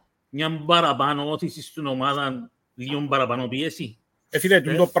 λεπτών μια παραπάνω όθηση στην ομάδα, λίγο παραπάνω πίεση? Φίλε,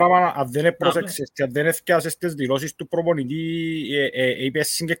 το πράγμα, αν δεν πρόσεξες και αν δεν έφτιασες τις δηλώσεις του προπονητή, είπες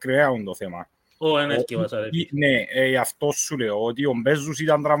συγκεκριμένα το θέμα. Ναι, αυτό σου λέω, ότι ο Μπέζους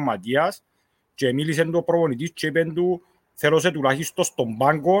ήταν τραυματίας και μίλησε του προπονητής και είπε του, θέλω σε τουλάχιστον στον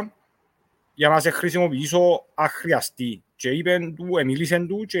πάγκο για να σε χρησιμοποιήσω αν χρειαστεί. Και μίλησε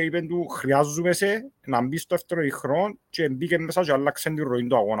του και είπε του, χρειάζομαι σε να μπει στο δεύτερο χρόνο και μπήκε μέσα και άλλαξε την ροή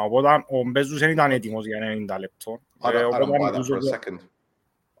του αγώνα. Οπότε ο Μπέζους δεν ήταν έτοιμος για 90 λεπτό. I don't buy that for a second.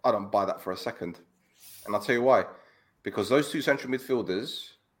 I don't buy that for a second. And I'll tell you why. Because those two central midfielders,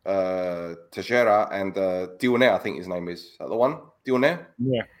 Teixeira and Dione, I think his name is. Is that the one? Dione?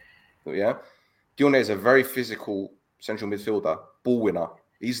 Yeah. Dione is a very physical central midfielder, ball winner.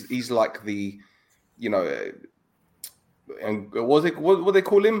 He's like the, you know, and what they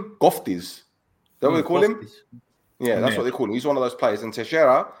call him? Gofties. Is that what they call him? Yeah, that's what they call him. He's one of those players. And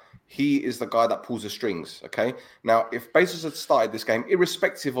Teixeira, he is the guy that pulls the strings, okay? Now, if Bezos had started this game,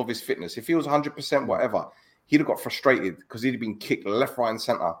 irrespective of his fitness, if he was 100% whatever, he'd have got frustrated because he'd have been kicked left, right, and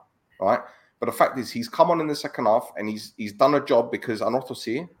centre, right? But the fact is, he's come on in the second half and he's done a job because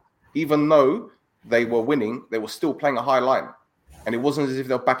Anorthosis, even though they were winning, they were still playing a high line. And it wasn't as if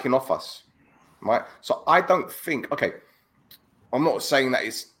they were backing off us, right? So I don't think, okay, I'm not saying that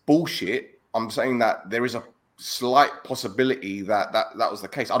it's bullshit. I'm saying that there is a slight possibility that was the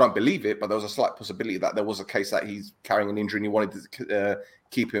case. I don't believe it, but there was a slight possibility that there was a case that he's carrying an injury and he wanted to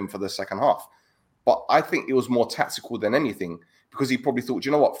keep him for the second half. But I think it was more tactical than anything because he probably thought,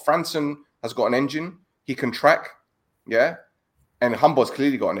 you know what, Franson has got an engine, he can track, yeah, and Humbo's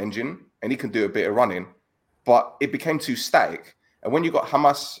clearly got an engine and he can do a bit of running, but it became too static. And when you got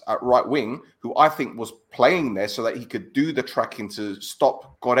Hamas at right wing, who I think was playing there so that he could do the tracking to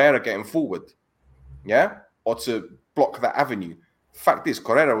stop Correa getting forward, yeah, or to block that avenue. Fact is,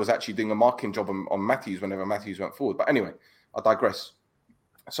 Correa was actually doing a marking job on Matthews whenever Matthews went forward. But anyway, I digress.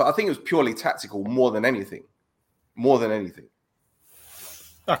 So I think it was purely tactical more than anything. More than anything.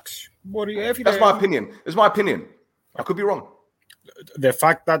 That's my opinion. It's my opinion. I could be wrong. The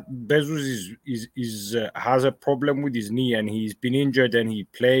fact that Bezos has a problem with his knee and he's been injured and he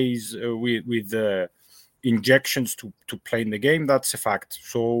plays with injections to play in the game, that's a fact.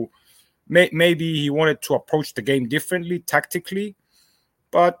 So maybe he wanted to approach the game differently, tactically,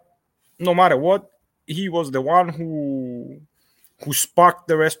 but no matter what, he was the one who sparked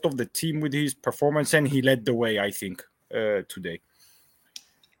the rest of the team with his performance and he led the way, I think, today.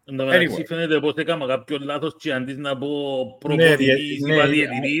 Anyway. Φαίνεται πως έκανα κάποιο λάθος και αντί να πω προπονητής, είπα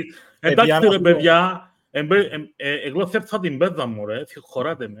διαιτητής. Εντάξει ρε παιδιά, εγώ θα την πέδα μου ρε,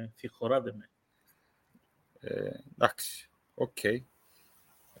 θυχωράτε με. Εντάξει, οκ.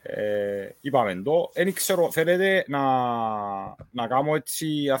 Είπαμε εδώ, δεν ξέρω, θέλετε να κάνω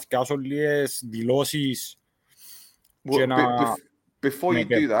έτσι, να φτιάσω λίγες δηλώσεις και να... Before you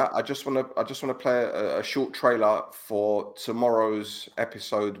do that, I just want to play a short trailer for tomorrow's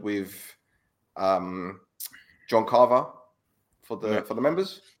episode with John Carver for the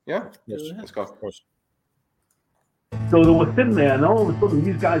members. Yeah? Yes. Let's go. So they were sitting there, and all of a sudden,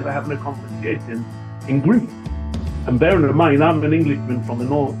 these guys are having a conversation in Greek. And bearing in mind, I'm an Englishman from the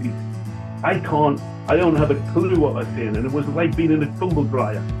northeast. I don't have a clue what they're saying, and it was like being in a tumble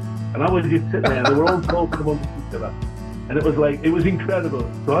dryer. And I was just sitting there, and they were all talking amongst each other. And it was like, it was incredible.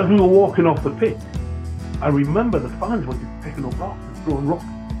 So as we were walking off the pitch, I remember the fans were just picking up rocks and throwing rocks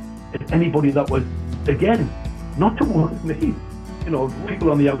at anybody that was, again, not towards me. You know, people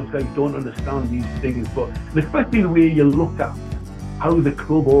on the outside don't understand these things, but especially the way you look at how the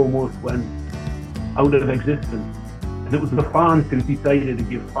club almost went out of existence. And it was the fans who decided to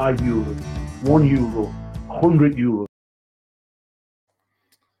give €5, €1, €100.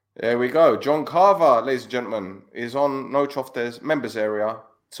 There we go. John Carver, ladies and gentlemen, is on No Choftes members area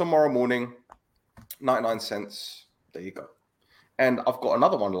tomorrow morning, 99 cents. There you go. And I've got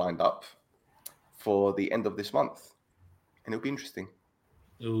another one lined up for the end of this month. And it'll be interesting.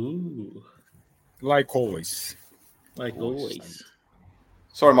 Ooh. Like always. Like always.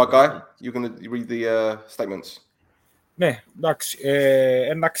 Sorry, my guy. You're going to read the statements. Ναι, εντάξει.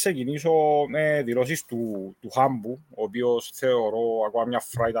 Να ξεκινήσω με δηλώσεις του Χάμπου, ο οποίος θεωρώ ακόμα μια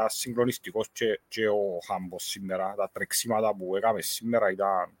φορά ήταν συγκλονιστικός και ο Χάμπος σήμερα. Τα τρεξίματα που έκαμε σήμερα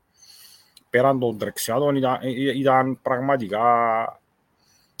ήταν, πέραν των τρεξιάτων, ήταν πραγματικά...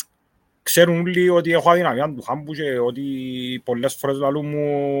 Ξέρουν όλοι ότι έχω αδυναμία του Χάμπου και ότι πολλές φορές λαλούν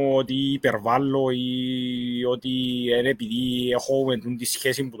μου ότι υπερβάλλω ή ότι είναι επειδή έχω με τη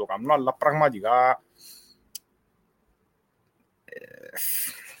σχέση που το κάνω, αλλά πραγματικά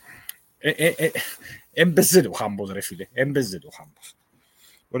έμπαιζε το Χάμπος ρε φίλε, έμπαιζε το Χάμπος.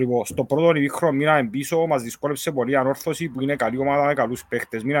 Λοιπόν, στο πρώτο ημίχρονο μείναμε πίσω, μας δυσκόλεψε πολύ η Ανόρθωση που είναι καλή ομάδα με καλούς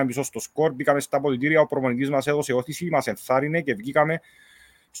παίχτες. Μείναμε πίσω στο σκορ, μπήκαμε στα αποδυτήρια, ο προπονητής μας έδωσε όθηση, μας ενθάρρυνε και βγήκαμε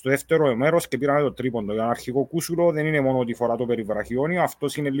στο δεύτερο μέρος και πήραμε το τρίποντο. Για ένα αρχικό κούσουλο δεν είναι μόνο ότι φορά το περιβραχιόνιο,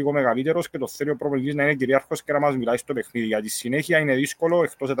 αυτός είναι λίγο μεγαλύτερος και το θέλει ο προπονητής να είναι κυρίαρχος και να μας μιλάει στο παιχνίδι. Για τη συνέχεια είναι δύσκολο,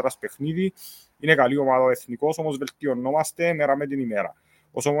 εκτός έδρας παιχνίδι, είναι καλή ομάδα ο εθνικός, όμως βελτιωνόμαστε μέρα με την ημέρα.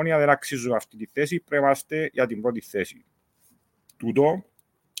 Ως Ομόνοια δεν αξίζουμε αυτή τη θέση, πρέπει να είμαστε για την πρώτη θέση. Τούτο.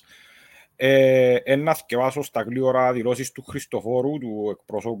 Να θκευάσω στα γλύωρα δηλώσεις του Χριστοφόρου, του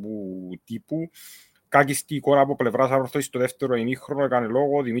εκπροσώπου τύπου. Κάκιστη εικόνα από πλευράς Ανόρθωσης στο δεύτερο ημίχρονο έκανε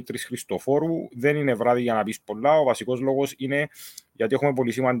λόγο ο Δημήτρης Χριστοφόρου. Δεν είναι βράδυ για να πεις πολλά. Ο βασικός λόγος είναι γιατί έχουμε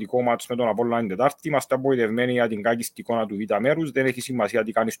πολύ σημαντικό μάτς με τον Απόλλωνα την Τετάρτη. Είμαστε απογοητευμένοι για την κάκιστη εικόνα του β' μέρους. Δεν έχει σημασία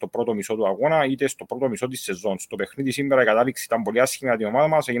τι κάνει στο πρώτο μισό του αγώνα είτε στο πρώτο μισό της σεζόν. Στο παιχνίδι σήμερα η κατάληξη ήταν πολύ άσχημη για την ομάδα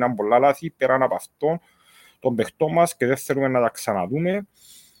μας. Έγιναν πολλά λάθη πέραν από αυτόν των παιχτών μας και δεν θέλουμε να τα ξαναδούμε.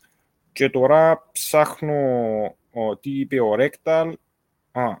 Και τώρα ψάχνω τι είπε ο Ρέκταλ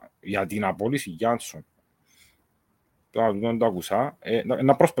για την απόλυση Γιάνσον. Τώρα δεν το ακούσα.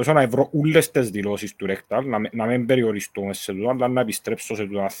 Να προσπαθήσω να βρω όλες τις δηλώσεις του Ρέκταλ, να μην περιοριστώ σε τούτο, αλλά να επιστρέψω σε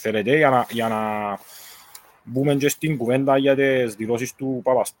τούτο αν θέλετε, για να μπούμε και στην κουβέντα για τις δηλώσεις του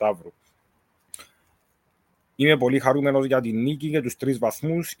Παπασταύρου. Είμαι πολύ χαρούμενος για την νίκη και τους 3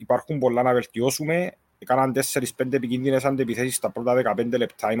 βαθμούς. Υπάρχουν πολλά να βελτιώσουμε. Έκαναν 4-5 επικίνδυνες αντεπιθέσεις στα πρώτα 15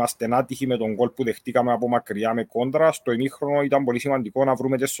 λεπτά. Είμαστε άτυχοι με τον γκολ που δεχτήκαμε από μακριά με κόντρα. Στο ημίχρονο ήταν πολύ σημαντικό να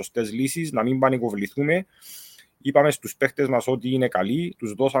βρούμε τις σωστές λύσεις, να μην πανικοβληθούμε. Είπαμε στους παίχτες μας ότι είναι καλοί,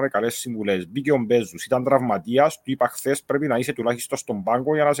 τους δώσαμε καλές συμβουλές. Μπήκε ο Μπέζους, ήταν τραυματίας, του είπα χθες πρέπει να είσαι τουλάχιστον στον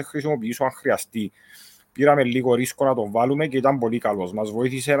πάγκο για να σε χρησιμοποιήσω αν χρειαστεί. Πήραμε λίγο ρίσκο να τον βάλουμε και ήταν πολύ καλός. Μας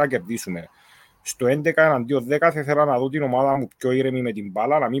βοήθησε να κερδίσουμε. Στο 11 εναντίον 10 θα ήθελα να δω την ομάδα μου πιο ήρεμη με την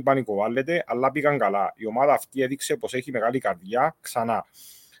μπάλα, να μην πανικοβάλλεται, αλλά πήγαν καλά. Η ομάδα αυτή έδειξε πως έχει μεγάλη καρδιά ξανά.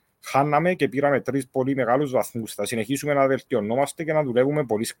 Χάναμε και πήραμε 3 πολύ μεγάλους βαθμούς. Θα συνεχίσουμε να βελτιωνόμαστε και να δουλεύουμε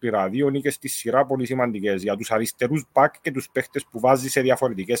πολύ σκληρά. 2 νίκες στη σειρά πολύ σημαντικές. Για τους αριστερούς μπακ και τους παίχτες που βάζει σε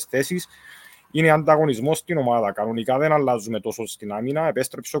διαφορετικές θέσεις, είναι ανταγωνισμός στην ομάδα. Κανονικά δεν αλλάζουμε τόσο στην άμυνα.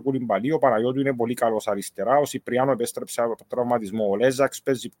 Επέστρεψε ο Κουλιμπαλί, ο Παναγιώτου είναι πολύ καλός αριστερά. Ο Σιπριάνο επέστρεψε από τραυματισμό. Ο Λέζαξ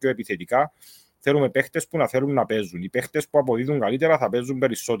παίζει πιο επιθετικά. Θέλουμε παίχτες που να θέλουν να παίζουν. Οι παίχτες που αποδίδουν καλύτερα θα παίζουν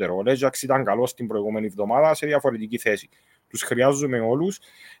περισσότερο. Ο Λέζαξ ήταν καλός την προηγούμενη εβδομάδα σε διαφορετική θέση. Τους χρειάζομαι όλους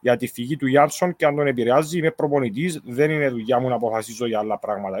για τη φυγή του Γιάνσον και αν τον επηρεάζει, είμαι προπονητής. Δεν είναι δουλειά μου να αποφασίζω για άλλα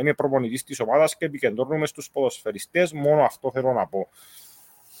πράγματα. Είμαι προπονητής της ομάδας και επικεντρώνομαι στους ποδοσφαιριστές. Μόνο αυτό θέλω να πω.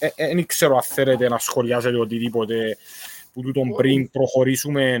 Δεν ξέρω αν θέλετε να σχολιάσετε οτιδήποτε που τούτον πριν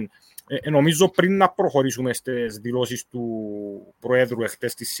προχωρήσουμε. Νομίζω πριν να προχωρήσουμε στις δηλώσεις του Προέδρου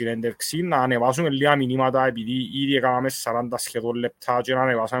εχθές στη συνέντευξη, να ανεβάσουμε λίγα μηνύματα, επειδή ήδη έκαναμε 40 σχεδόν λεπτά και να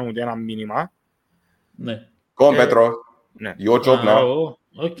ανεβάσαμε ούτε ένα μήνυμα. Ναι. Go on, Pedro. Ναι. Your job now.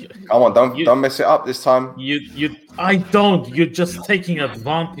 Okay. Come on, don't mess it up this time. I don't. You're just taking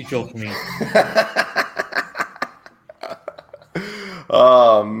advantage of me.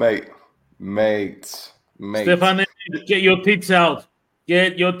 Oh, mate. Stefane, get your tits out.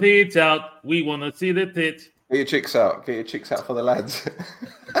 Get your tits out. We want to see the tits. Get your chicks out. Get your chicks out for the lads.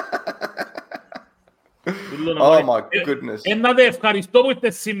 Oh my goodness. Να te ευχαριστώ που είστε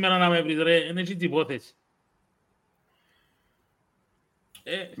σήμερα να με βρεις ρε. Είναι έτσι υπόθεση.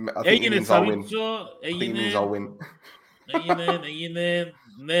 Έγινε Σαβίτσο. Έγινε.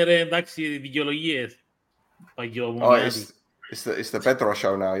 Ναι ρε, εντάξει, δικαιολογίες. Παγιομονιάτη. It's the Pedro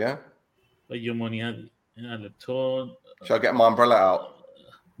show now, yeah? Παγιομονιάτη. Ένα λεπτό. Shall I get my umbrella out?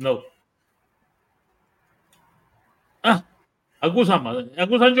 No.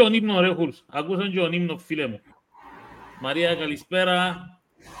 Ακούσαν και τον ύμνο ρε Χούλς. Ακούσαν και τον ύμνο φίλε μου. Μαρία καλησπέρα.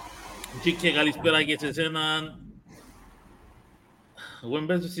 Τζίκε καλησπέρα και σε σέναν. When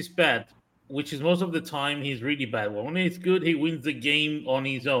Bezos is bad, which is most of the time he's really bad. When he's good, he wins the game on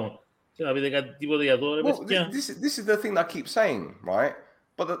his own. Well, this is the thing that I keep saying, right?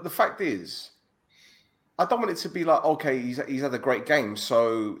 But the fact is, I don't want it to be like, okay, he's had a great game, so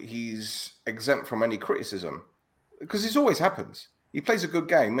he's exempt from any criticism. Because this always happens. He plays a good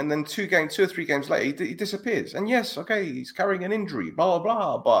game, and then 2 or 3 games later, he disappears. And yes, okay, he's carrying an injury, blah, blah,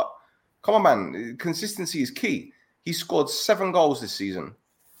 blah. But come on, man, consistency is key. He scored 7 goals this season.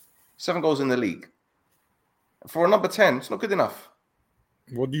 7 goals in the league. For a number 10, it's not good enough.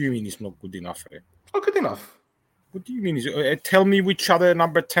 What do you mean it's not good enough? It's not good enough. What do you mean? Tell me which other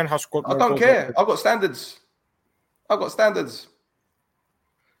number 10 has scored more goals. I don't care. I've got standards.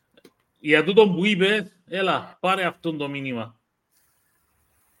 Για τούτο που είπε, έλα, πάρε αυτόν το μήνυμα.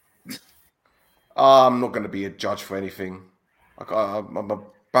 I'm not going to be a judge for anything. I'm a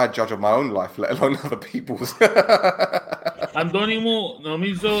bad judge of my own life, let alone other people's. Αντώνη μου,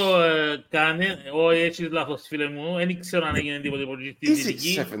 νομίζω έχεις λάθος, φίλε μου. Δεν ξέρω αν έγινε τίποτε από τη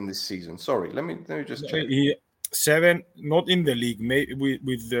δυτική. Is it 7 this season? Sorry, let me just check. 7, not in the league.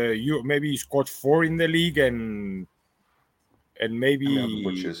 Maybe he scored 4 in the league and maybe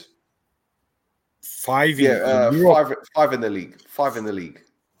 5 in Europe. 5 in the league. 5 in the league.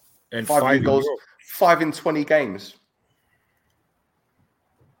 And 5 goals. 5 in 20 games.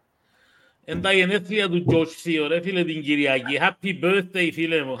 Εν τα γενέθλια του George Theo, ρε φίλε την Κυριακή. Happy birthday,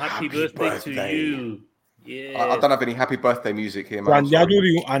 φίλε μου. Happy birthday to you. Yeah. I don't have any happy birthday music here, man.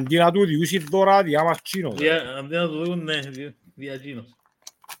 Αντί να του διούσει δώρα, διάμας Τσίνος. Αντί να του διούν, ναι, δια Τσίνος.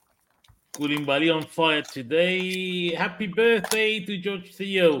 Κουλιμπαλί on fire today. Happy birthday to George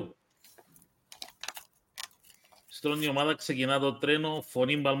Theo. Στον η ομάδα ξεκινά το τρένο,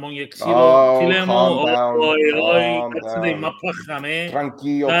 φωνή μπαλμόν και ξύλο. Φίλε μου, όχι, κάτσετε η μάπα χαμέ.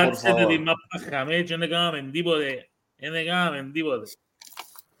 Κάτσετε τη μάπα χαμέ και δεν έκαναμε τίποτε. Δεν έκαναμε τίποτε.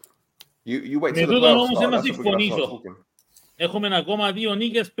 Με τούτον όμως να συμφωνήσω. Έχουμε ακόμα 2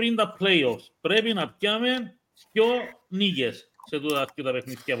 νίκες πριν τα play-offs. Πρέπει να πιάμε 2 νίκες σε τούτα τα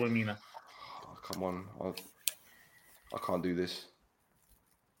παιχνίδια που έμεινα. Come on, I can't do this.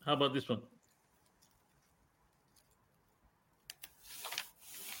 How about this one?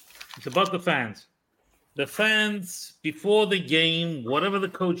 It's about the fans. The fans, before the game, whatever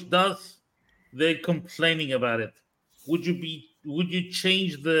the coach does, they're complaining about it. Would you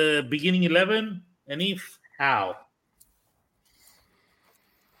change the beginning 11? And if, how?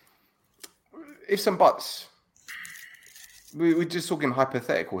 Ifs and buts. We're just talking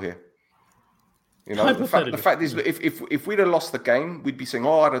hypothetical here. You know, the fact is, if we'd have lost the game, we'd be saying,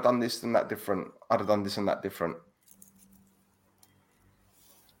 "Oh, I'd have done this and that different. I'd have done this and that different."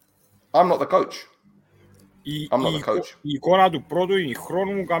 I'm not the coach. I'm not the coach. Η εικόνα του πρώτου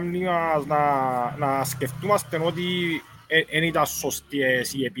ημιχρόνου κάνει να σκεφτούμαστε ότι δεν ήταν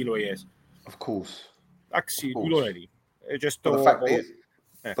σωστές οι επιλογές. Of course. Εντάξει, τούτο είναι.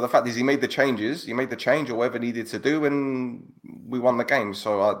 But the fact is, he made the changes. He made the change or whatever needed to do, and we won the game. So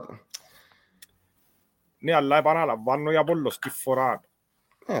ναι, αλλά επαναλαμβάνω για πολλωστή φορά.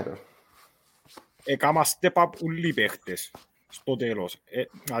 Έκαμα step up όλοι οι παίχτες στο τέλος.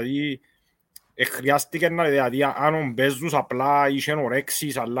 Δηλαδή, χρειάστηκε να δηλαδή, αν παίζους απλά είσαι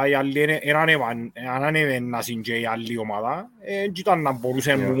ορέξεις, αλλά οι άλλοι ανανεβαίνασαν και η άλλη ομάδα, ήταν να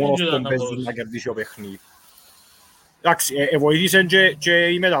μπορούσε μόνο στον παίζους να κερδίσει ο παιχνίδι. Εντάξει, βοήθησε και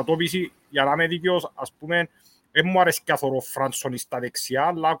η μετατόπιση, για να είμαι δίκαιος, ας πούμε, δεν μου αρέσει καθόλου ο Φράνσον στα δεξιά,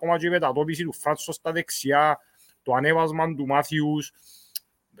 αλλά ακόμα και η μετατόπιση του Φράνσον στα δεξιά, το ανέβασμα του Μάθιους,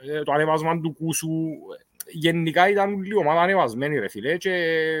 το ανέβασμα του Κούσου, γενικά ήταν όλη η ομάδα ανεβασμένη, ρε φίλε, και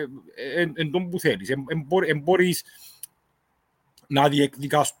εν τον που θέλεις. Εν μπορείς να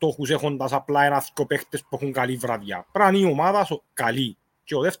διεκδικάς στόχους έχοντας απλά ένα-δυο παίχτες που έχουν καλή βραδιά. Πρέπει να είναι η ομάδα καλή.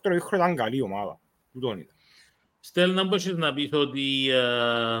 Και ο δεύτερο ήχρο ήταν καλή ομάδα. Τούτον ήταν. Στέλ, να μπορείς να πεις ότι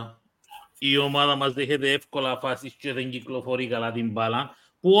η ομάδα μας δέχεται εύκολα φάσεις και δεν κυκλοφορεί καλά την μπάλα,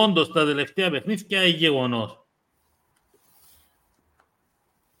 που όντως τα τελευταία παιχνίδια είναι γεγονός.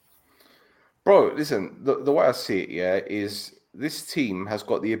 Bro, listen, the way I see it, yeah, is this team has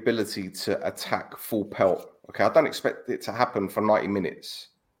got the ability to attack full pelt. Okay, I don't expect it to happen for 90 minutes.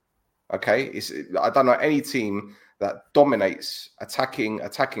 Okay, I don't know any team that dominates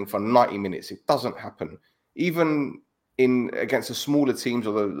attacking for 90 minutes. It doesn't happen. Even against the smaller teams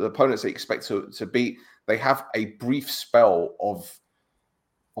or the opponents they expect to beat, they have a brief spell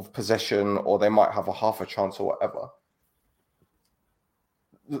of possession, or they might have a half a chance or whatever.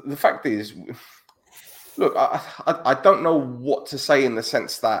 The fact is, look, I don't know what to say in the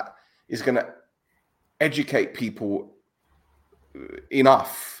sense that is going to educate people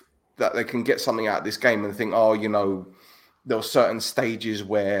enough that they can get something out of this game and think, oh, you know, there were certain stages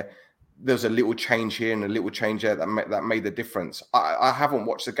where there's a little change here and a little change there that made the difference. I haven't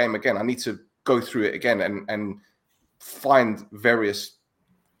watched the game again. I need to go through it again and find various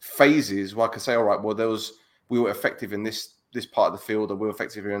phases where I can say, all right, well, we were effective in this part of the field, or we were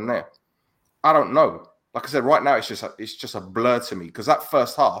effective here and there. I don't know. like I said, right now it's just a blur to me because that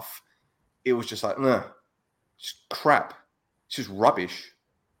first half, it was just like, just crap, it's just rubbish.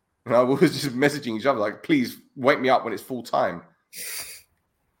 You know, we was just messaging each other like, please wake me up when it's full time.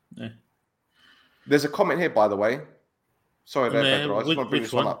 Yeah. There's a comment here, by the way. Sorry, Pedro. I just want to bring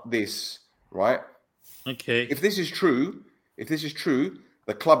this one up. This, right? Okay. If this is true,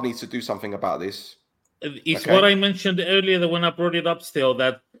 the club needs to do something about this. It's what I mentioned earlier when I brought it up still,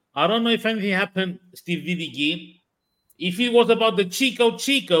 that I don't know if anything happened, Steve Vidigi. If it was about the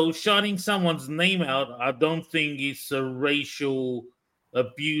Chico shouting someone's name out, I don't think it's a racial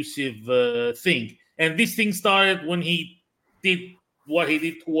abusive thing. And this thing started when he did what he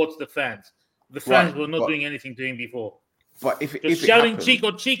did towards the fans. The fans were not doing anything to him before. But if shouting it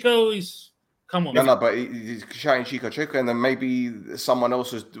happened, Chico is... Come on. No, but he's shouting Chico, and then maybe someone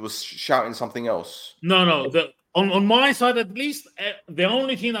else was shouting something else. No. On my side, at least, the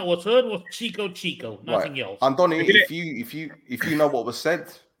only thing that was heard was Chico, nothing else. Andoni, if you know what was said,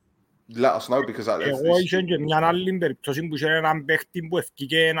 let us know because εγώ είχε μια άλλη περίπτωση που είχε έναν παίχτη που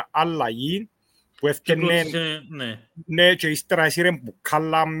ευκήκε αλλαγή που έφτιανε ναι και ύστερα έσυρε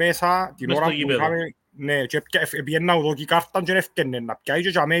μπουκάλα μέσα την ώρα που είχαμε ναι και πιένα ουδόκη κάρτα και έφτιανε να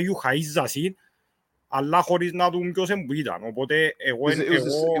πιάει και αμέσου χαΐζασαν αλλά χωρίς να δουν ποιος που ήταν. Οπότε εγώ...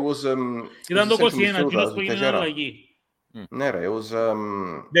 Ήταν το 21, εκείνος που έγινε αλλαγή. Ναι ρε,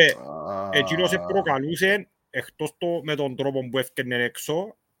 ναι, εκείνος προκαλούσε εκτός με τον τρόπο που έφτιανε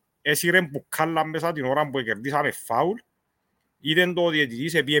έξω έσυρε μπουκάλα μέσα την ώρα που κερδίσαμε φάουλ. Είδαν το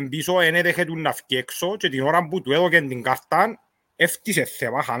διαιτητής, επίεν πίσω, ένεδεχε του να φκεί έξω και την ώρα που του έδωκε την κάρτα, έφτισε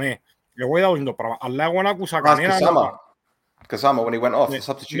θέμα, χαμέ. Εγώ είδα το πράγμα, αλλά εγώ να ακούσα κανένα... Κασάμα, when he went off, the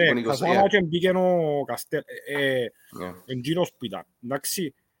substitute, when he was... Κασάμα και μπήκε ο Καστέλ, εντζήνος που ήταν,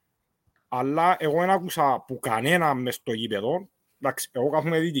 εντάξει. Αλλά εγώ δεν άκουσα που κανένα μες στο γήπεδο, εντάξει, εγώ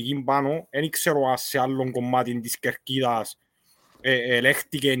κάθομαι δυτική πάνω, δεν ξέρω αν σε άλλον κομμάτι της κερκίδας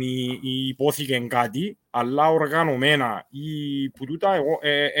ελέγχτηκε ή υπόθηκε κάτι, αλλά οργανωμένα ή που τούτα εγώ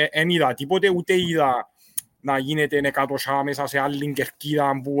δεν είδα τίποτε, ούτε είδα να γίνεται εκατοσιά μέσα σε άλλη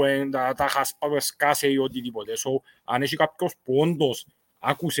κερκίδα που τα σκάσε ή οτιδήποτε. Αν έχει κάποιος που όντως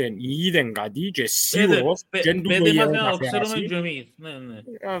άκουσε ή είδε κάτι και σίγουρος δεν του το είδε να φέρασι.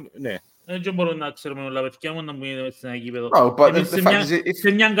 Ναι. Δεν μπορούμε να ξέρουμε όλα παιδιά μου να μου είναι στην αγίπεδο.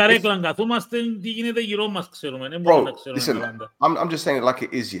 Σε μια καρέκλα καθόμαστε, τι γίνεται γύρω μας ξέρουμε. I'm just saying it like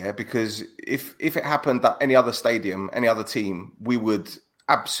it is, yeah, because if it happened at any other stadium, any other team, we would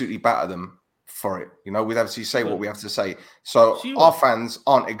absolutely batter them for it. You know, we'd obviously say what we have to say. So our fans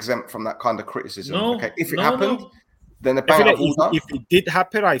aren't exempt from that kind of criticism. Okay, if it happened, then the bang if it did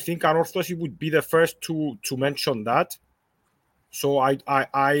happen, I think Anorthosis would be the first to mention that. So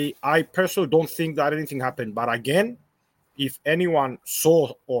I personally don't think that anything happened. But again, if anyone saw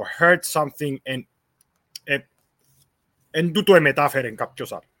or heard something and του το εμετάφερε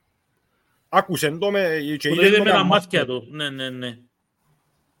κάποιος άλλο. Άκουσεν το με... Είδε με τα μάτια του. Ναι.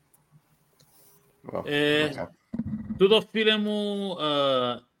 Τούτο φίλε μου,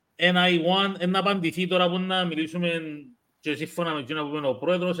 NI1, να απαντηθεί τώρα που να μιλήσουμε και σύμφωνα με εκείνα που είπε ο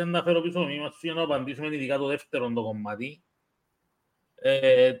πρόεδρος, να φέρω πίσω μήμα σου για να απαντήσουμε ειδικά το δεύτερο το κομμάτι.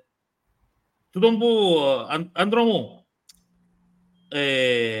 Τούτον που, άντρο μου,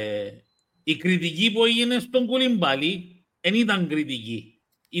 η κριτική που έγινε στον Κουλιμπάλη δεν ήταν κριτική,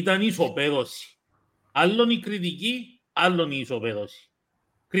 ήταν ισοπαίδωση. Άλλον η κριτική, άλλον η ισοπαίδωση.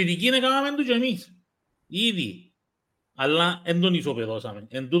 Κριτική είναι κάναμε του και εμείς, ήδη, αλλά δεν τον ισοπαίδωσαμε.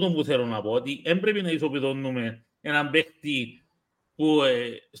 Εν τούτον που θέλω να πω, ότι δεν πρέπει να ισοπαίδωνουμε έναν παίχτη που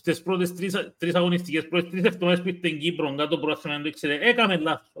στις πρώτες τρεις αγωνιστικές, πρώτες τρεις εβδομάδες που ήρθε στην Κύπρο, κάτω πρόθυμα να το ήξερε, έκαμε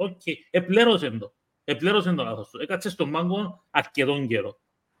λάθος, οκ, επλέρωσε το λάθος του, έκατσε στον πάγκο αρκετόν καιρό.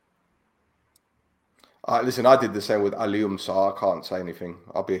 Listen, I did the same with Alium, so I can't say anything.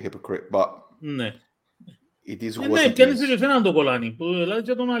 I'll be a hypocrite, but it is what it is. Και αν είσαι και εσένα το κολλάνι, που λέει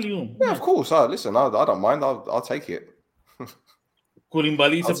και τον Alium. Yeah, of course, listen, I don't mind, I'll take it.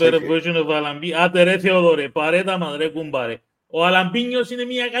 Κουλιμπαλί σε better version of Αλαμπί, άντε ρε Θεοδόρε, παρέτα μας ρε κουμπάρε. Ο Αλαμπίνιος είναι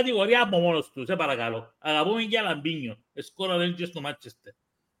μια κατηγορία από μόνος του, σε παρακαλώ. Αγαπούμε και Αλαμπίνιο. Σκόρα δεν και στο Μάτσεστερ.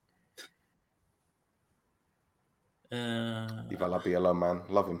 Leave Alabi alone, man.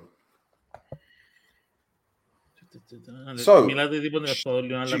 Love him. So, do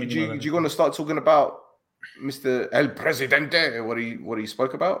you want to start talking about Mr. El Presidente, what he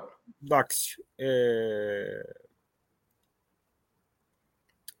spoke about? Εντάξει.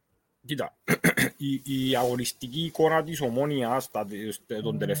 Κοίτα, η αγωνιστική εικόνα της Ομόνοιας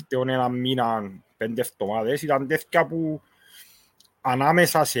των τελευταίων ένα μήνα, 5 εβδομάδες ήταν τέτοια που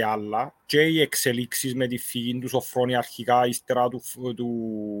ανάμεσα σε άλλα και οι εξελίξεις με τη φυγή του Σοφρόνη αρχικά, ύστερα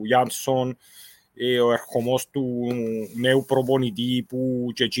του Γιάνσον ο ερχομός του νέου προπονητή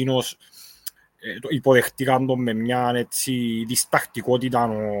που και εκείνος υποδεχτήκαν τον με μια έτσι διστακτικότητα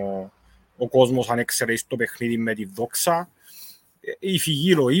ο κόσμος αν εξαιρέσει το παιχνίδι με τη δόξα. Η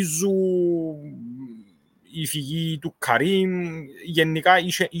φυγή Λοΐζου, η φυγή του Καρίμ, γενικά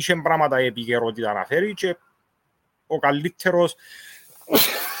είχε πράγματα η επικαιρότητα να φέρει και ο καλύτερος...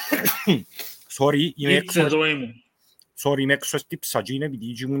 Sorry, είμαι έξω στη ψαγίνη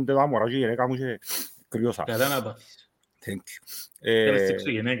επειδή κοιμούνται τα μωρά και η γυναίκα μου και κρυώσα. Κατά να πάθεις. Thank you. Καλώς έξω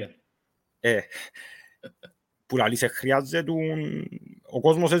γυναίκα. Που λαλείς χρειάζεται ο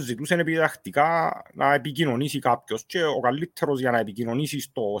κόσμος ζητούσε επιτακτικά να επικοινωνήσει κάποιος και ο καλύτερος για να επικοινωνήσει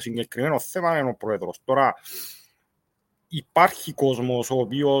στο συγκεκριμένο θέμα είναι ο πρόεδρος. Τώρα υπάρχει κόσμος ο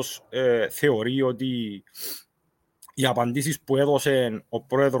οποίος θεωρεί ότι οι απαντήσεις που έδωσε ο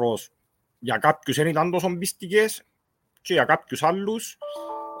πρόεδρος για κάποιους δεν ήταν τόσο πιστικές και για κάποιους άλλους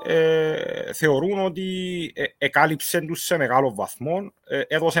θεωρούν ότι εκάλυψε τους σε μεγάλο βαθμό,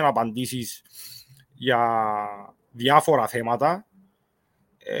 έδωσε απαντήσεις για διάφορα θέματα.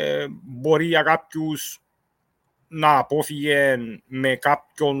 Μπορεί για κάποιους να απόφυγε με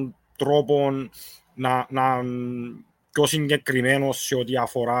κάποιον τρόπο να πιο συγκεκριμένο σε ό,τι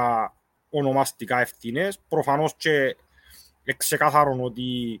αφορά ονομαστικά ευθύνες. Προφανώς και ξεκάθαρον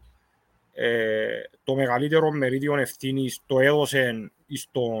ότι το μεγαλύτερο μερίδιο ευθύνης το έδωσε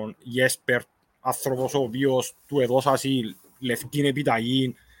στον Γέσπερ, άνθρωπος ο οποίος του έδωσε λευκή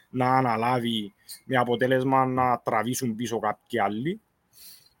επιταγή να αναλάβει με αποτέλεσμα να τραβήσουν πίσω κάποιοι άλλοι.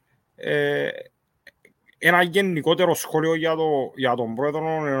 Ένα γενικότερο σχόλιο για τον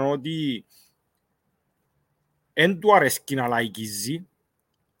πρόεδρο είναι ότι δεν του αρέσκει να λαϊκίζει,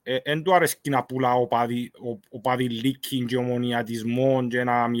 δεν του αρέσκει να πουλά οπαδί λίκιν και ομονιατισμό και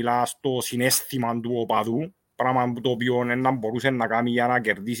να μιλά στο συναίσθημα του οπαδού, πράγμα το οποίο δεν μπορούσε να κάνει για να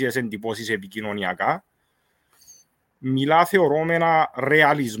κερδίσει τις εντυπώσεις επικοινωνιακά. Μιλά θεωρώ με ένα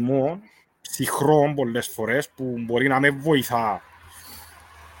ρεαλισμό ψυχρό πολλές φορές που μπορεί να με βοηθά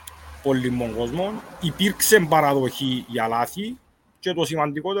πολύ mon κόσμο. Υπήρξε παραδοχή για λάθη και το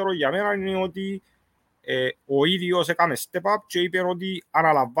σημαντικότερο για μένα είναι ότι ο ίδιος έκαμε step up και είπε ότι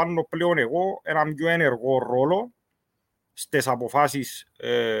αναλαμβάνω πλέον εγώ έναν πιο ενεργό ρόλο στις αποφάσεις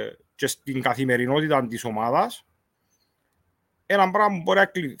και στην καθημερινότητα της ομάδας. Ένα πράγμα που μπορεί να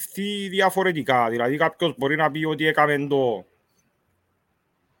κλειθεί διαφορετικά. Δηλαδή κάποιος μπορεί να πει ότι έκαμε το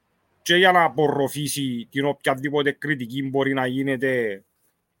και για να απορροφήσει την οποιαδήποτε κριτική μπορεί να γίνεται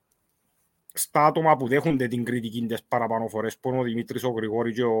στα άτομα που δέχονται την κριτική τις παραπάνω φορές, που είναι ο Δημήτρης ο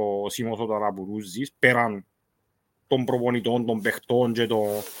Γρηγόρης και ο Σίμος ο Ταραπουρούζης, πέραν των προπονητών, των παιχτών και του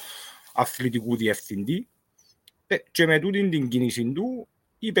αθλητικού διευθυντή. Και με τούτη την κίνηση του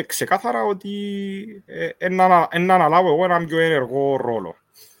είπε ξεκάθαρα ότι να αναλάβω εγώ έναν πιο ενεργό ρόλο.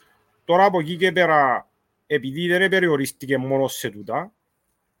 Τώρα από εκεί και πέρα, επειδή δεν περιορίστηκε μόνο σε τούτα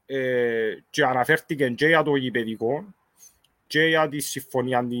και αναφέρθηκε και για το γηπεδικό και για τη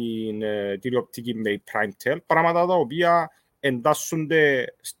συμφωνία την τηλεοπτική με η Primetel, πράγματα τα οποία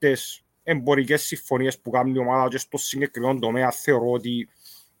εντάσσονται στις εμπορικές συμφωνίες που κάνει η ομάδα και στο συγκεκριμένο τομέα θεωρώ ότι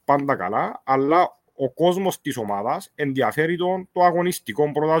πάντα καλά, αλλά ο κόσμος της ομάδας ενδιαφέρει το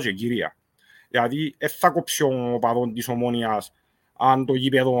αγωνιστικό πρώτα και κύρια. Δηλαδή, δεν θα κόψει ο οπαδόν της Ομόνοιας αν το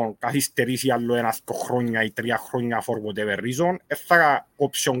γήπεδο καθυστερήσει άλλο 1-2 χρόνια ή 3 χρόνια for whatever reason. Δεν θα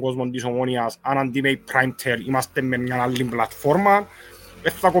κόψει ο κόσμος της Ομόνοιας αν αντί με Primetel είμαστε με μια άλλη πλατφόρμα.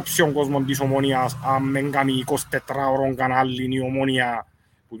 Δεν θα κόψει ο κόσμος της Ομόνοιας αν με κάνει 24ωρον κανάλι η Ομόνια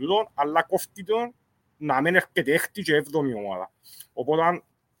που τούτον, αλλά κόφτει τον να μην έρχεται έκτη και 7η ομάδα. Οπότε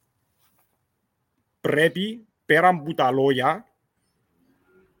πρέπει, πέραν από τα λόγια,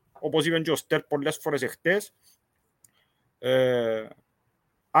 όπως είπε και ο Στέρ πολλές φορές εχθές,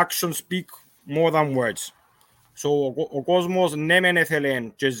 actions speak more than words. So, ο κόσμος ναι μεν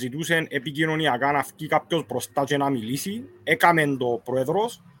έθελε και ζητούσε επικοινωνιακά να βγει κάποιος μπροστά και να μιλήσει, έκαμε το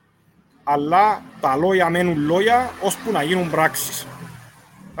πρόεδρος, αλλά τα λόγια μένουν λόγια ώσπου να γίνουν πράξεις.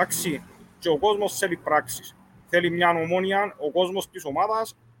 Εντάξει, και ο κόσμος θέλει πράξεις. Θέλει μια Ομόνοια, ο κόσμος της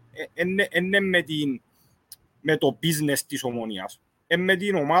ομάδας είναι με το business της Ομόνοιας. Με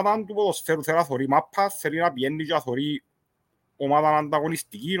την ομάδα του ποδοσφαίρου θέλει να θωρεί μάπα, θέλει να πιένει και να θωρεί ομάδα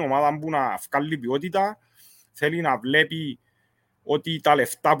ανταγωνιστική, ομάδα που να βγάλει ποιότητα, θέλει να βλέπει ότι τα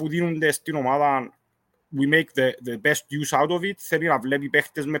λεφτά που δίνονται στην ομάδα we make the best use out of it, θέλει να βλέπει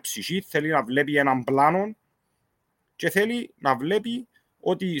παίχτες με ψυχή, θέλει να βλέπει έναν πλάνο και θέλει να βλέπει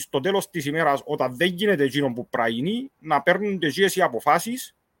ότι στο τέλος της ημέρας όταν δεν γίνεται εκείνο που πραγίνει να παίρνουν τις οι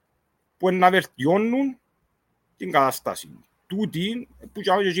αποφάσεις που να βελτιώνουν την κατάσταση. Τούτη που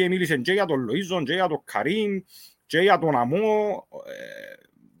και μίλησε και για τον Λοΐζον και για τον Καρίμ και για τον Αμό,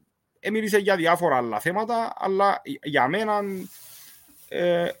 μίλησε για διάφορα άλλα θέματα, αλλά για μένα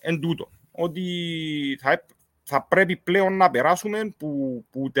εν τούτο, ότι θα πρέπει πλέον να περάσουμε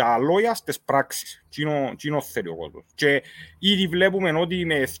που τα λόγια στις πράξεις. Κοινό θέλει ο κόσμος. Και ήδη βλέπουμε ότι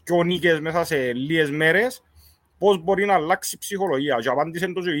με 2 νίκες μέσα σε λίγες μέρες πώς μπορεί να αλλάξει η ψυχολογία. Και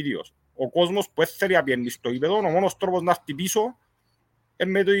απάντησε το ο ίδιος. Ο κόσμος που θέλει να πιένει στο γήπεδο, ο μόνος τρόπος να έρθει πίσω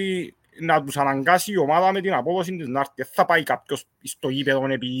να τους αναγκάσει η ομάδα με την απόδοση της να έρθει. Θα πάει κάποιος στο γήπεδο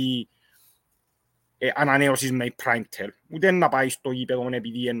επειδή ανανέωσης με η Prime Tel. Ούτε να πάει στο γήπεδο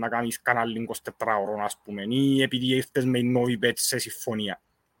επειδή να κάνεις κανάλι 24 ώρων, ας πούμε, ή επειδή ήρθες με η Novibet σε συμφωνία.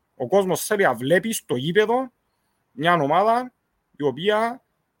 Ο κόσμος θέλει να βλέπει στο γήπεδο μια ομάδα η οποία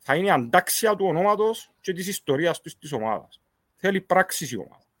θα είναι αντάξια του ονόματος και της ιστορίας της ομάδας. Θέλει πράξεις η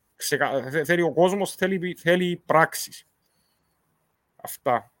ομάδα. Θέλει ο κόσμος, θέλει πράξεις.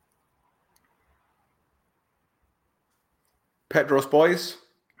 Αυτά. Petros boys.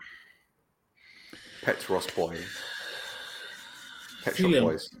 Petros boys. Petros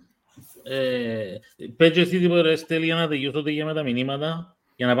boys. Πέτσε εσύ τίποτα στέλνει για να τελειώσω για τα μηνύματα.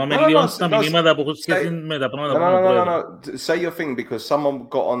 Για να πάμε λίγο στα μηνύματα που έχουν σχέση με τα πράγματα που έχουν πρόεδρο. Say your thing because someone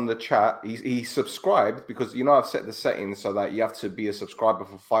got on the chat. He subscribed because you know I've set the settings so that you have to be a subscriber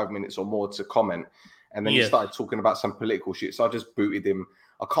for 5 minutes or more to comment. And then he started talking about some political shit. So I just booted him.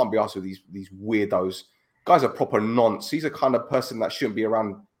 I can't be asked with these weirdos. Guys are proper nonce. He's a kind of person that shouldn't be around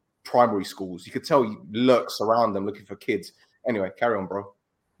primary schools. You could tell he lurks around them looking for kids. Anyway, carry on, bro.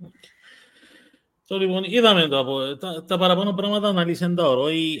 Λοιπόν, είδαμε τα παραπάνω πράγματα αναλύσαν τα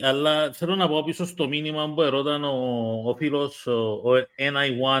ορόι, αλλά θέλω να πω πίσω στο μήνυμα που ερώταν ο φίλος, ο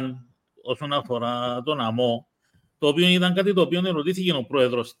NI1, όσον αφορά τον ΑΜΟ, το οποίο ήταν κάτι το οποίο ερωτήθηκε ο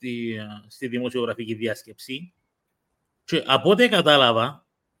πρόεδρος στη δημοσιογραφική διάσκεψη. Και από ό,τι κατάλαβα,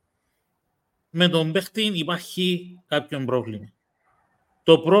 με τον παίχτη υπάρχει κάποιο πρόβλημα.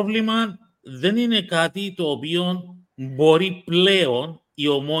 Το πρόβλημα δεν είναι κάτι το οποίο μπορεί πλέον η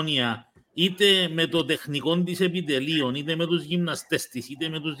Ομόνοια είτε με το τεχνικό της επιτελείων, είτε με τους γυμναστές της, είτε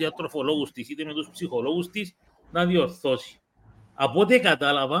με τους διατροφολόγους της, είτε με τους ψυχολόγους της, να διορθώσει. Από ό,τι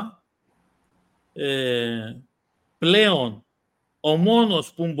κατάλαβα, πλέον ο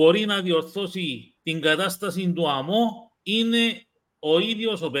μόνος που μπορεί να διορθώσει την κατάσταση του ΑΜΟ είναι ο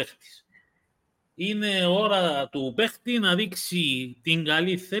ίδιος ο παίχτης. Είναι ώρα του παίχτη να δείξει την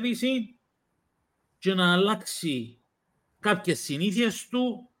καλή θέληση και να αλλάξει κάποιες συνήθειες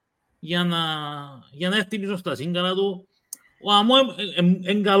του για να έρθει πίσω στα σύγκανα του. Ο ΑΜΟ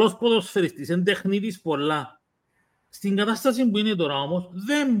είναι καλός ποδοσφαιριστής, είναι τεχνίτης πολλά. Στην κατάσταση που είναι τώρα όμως,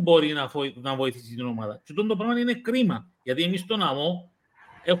 δεν μπορεί να βοηθήσει την ομάδα. Και το πράγμα είναι κρίμα, γιατί εμείς τον ΑΜΟ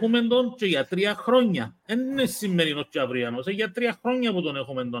έχουμε τον και για 3 χρόνια. Δεν είναι σημερινός και αυριανός, για 3 χρόνια που τον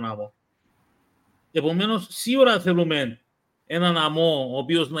έχουμε τον ΑΜΟ. Επομένως, σίγουρα θέλουμε έναν ΑΜΟ ο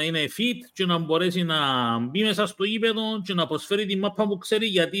οποίος να είναι fit και να μπορέσει να μπει μέσα στο γήπεδο και να προσφέρει τη μάπα που ξέρει,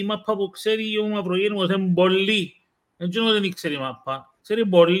 γιατί η μάπα που ξέρει ο Μαυρογέννημος είναι πολύ. Δεν ξέρει μάπα, ξέρει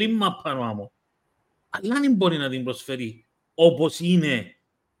πολύ μάπα ο ΑΜΟ. Αλλά δεν μπορεί να την προσφέρει όπως είναι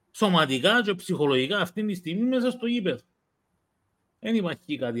σωματικά και ψυχολογικά αυτή τη στιγμή μέσα στο γήπεδο. Δεν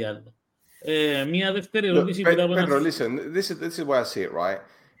υπάρχει κάτι άλλο. Μια δεύτερη ερώτηση. Pedro, listen, this is where I see it, right?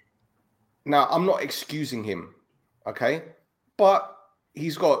 Now, I'm not excusing him, okay? But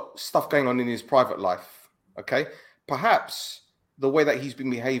he's got stuff going on in his private life, okay? Perhaps the way that he's been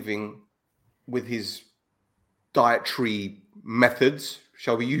behaving with his dietary methods,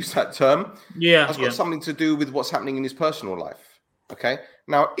 shall we use that term? Yeah, has got something to do with what's happening in his personal life, okay?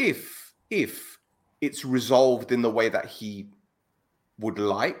 Now, if it's resolved in the way that he would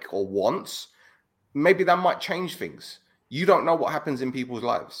like or wants, maybe that might change things. You don't know what happens in people's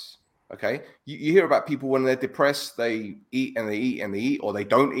lives. Okay, you hear about people when they're depressed, they eat and they eat and they eat, or they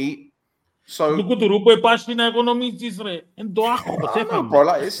don't eat. So, bro,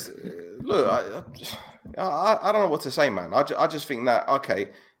 like it's, look, I don't know what to say, man. I just think that okay,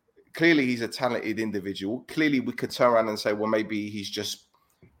 clearly he's a talented individual. Clearly, we could turn around and say, well, maybe he's just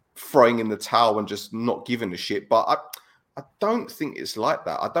throwing in the towel and just not giving a shit. But I don't think it's like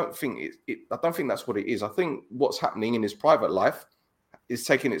that. I don't think I don't think that's what it is. I think what's happening in his private life is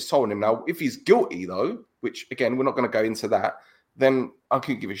taking its toll on him. Now, if he's guilty, though, which, again, we're not going to go into that, then I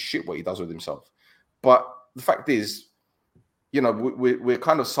couldn't give a shit what he does with himself. But the fact is, you know, we're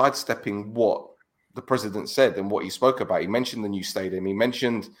kind of sidestepping what the president said and what he spoke about. He mentioned the new stadium. He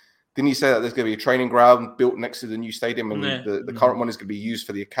mentioned, didn't he say that there's going to be a training ground built next to the new stadium and the current one is going to be used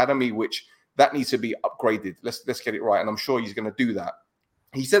for the academy, which that needs to be upgraded. Let's get it right. And I'm sure he's going to do that.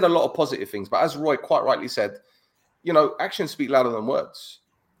 He said a lot of positive things, but as Roy quite rightly said, you know, actions speak louder than words.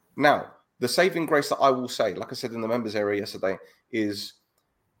 Now, the saving grace that I will say, like I said in the members area yesterday, is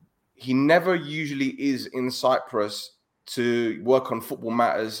he never usually is in Cyprus to work on football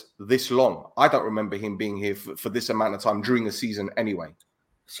matters this long. I don't remember him being here for this amount of time during a season anyway.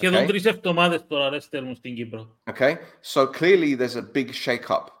 Σχεδόν 3 εβδομάδες τώρα ρε στέλνουν στην Κύπρο. Okay, so clearly there's a big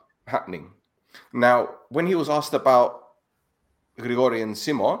shake-up happening. Now, when he was asked about Grigori and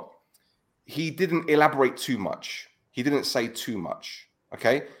Simo, he didn't elaborate too much. He didn't say too much,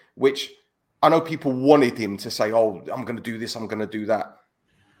 okay? Which I know people wanted him to say, oh, I'm going to do this, I'm going to do that.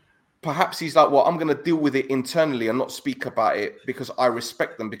 Perhaps he's like, well, I'm going to deal with it internally and not speak about it because I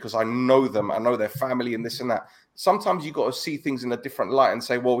respect them, because I know them, I know their family and this and that. Sometimes you got to see things in a different light and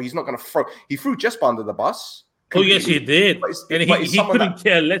say, well, he's not going to throw. He threw Jesper under the bus. Oh, yes, he did. And he couldn't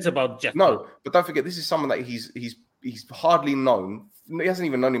care less about Jesper. No, but don't forget, this is someone that he's hardly known. He hasn't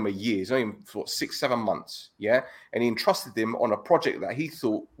even known him a year. He's known him for 6-7 months, yeah? And he entrusted him on a project that he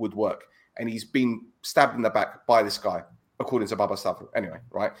thought would work. And he's been stabbed in the back by this guy, according to Baba Stavro. Anyway,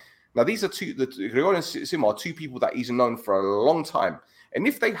 right? Now, these are Grigori and Simo are two people that he's known for a long time. And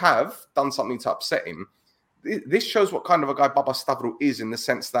if they have done something to upset him, this shows what kind of a guy Baba Stavro is, in the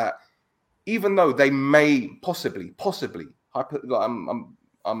sense that even though they may possibly, what's the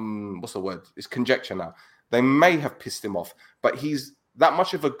word? It's conjecture now. They may have pissed him off, but he's that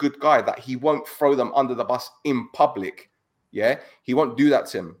much of a good guy that he won't throw them under the bus in public. Yeah, he won't do that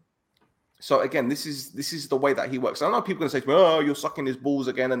to him. So again, this is the way that he works. I know people are going to say to me, oh, you're sucking his balls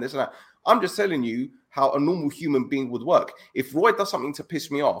again and this and that. I'm just telling you how a normal human being would work. If Roy does something to piss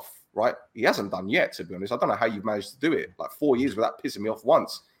me off, right? He hasn't done yet, to be honest. I don't know how you've managed to do it. Like 4 years without pissing me off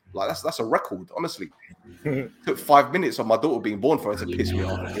once. Like that's a record, honestly. It took 5 minutes of my daughter being born for her to piss me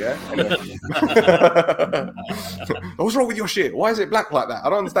off. Yeah. Anyway. What's wrong with your shit? Why is it black like that? I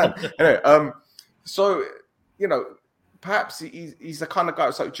don't understand. Anyway, so perhaps he's the kind of guy.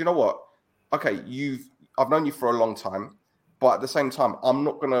 So do you know what? Okay, I've known you for a long time, but at the same time, I'm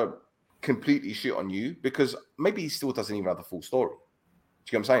not gonna completely shit on you because maybe he still doesn't even have the full story. Do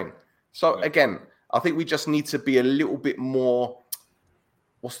you know what I'm saying? So again, I think we just need to be a little bit more.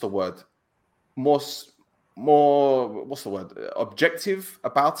 What's the word? More. What's the word? Objective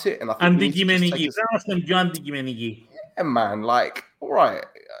about it, and I think. Yeah, man. Like, all right.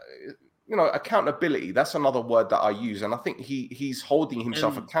 Accountability. That's another word that I use, and I think he's holding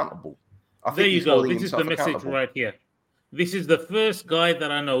himself accountable. There you go. This is the message right here. This is the first guy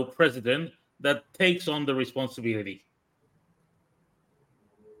that I know, president, that takes on the responsibility.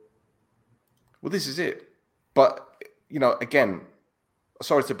 Well, this is it. But, again,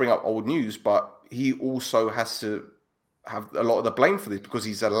 sorry to bring up old news, but he also has to have a lot of the blame for this because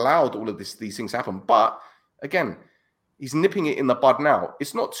he's allowed all of these things to happen. But, again, he's nipping it in the bud now.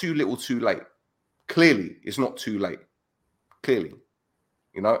 It's not too little too late. Clearly, it's not too late. Clearly.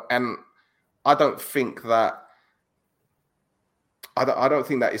 And I don't think that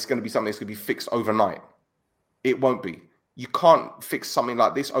it's going to be something that's going to be fixed overnight. It won't be. You can't fix something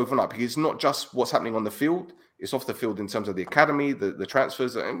like this overnight because it's not just what's happening on the field. It's off the field in terms of the academy, the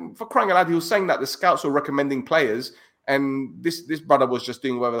transfers. And for crying out loud, he was saying that the scouts were recommending players and this brother was just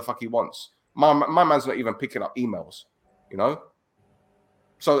doing whatever the fuck he wants. My man's not even picking up emails,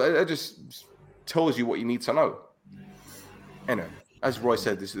 So it just tells you what you need to know. Anyway. As Roy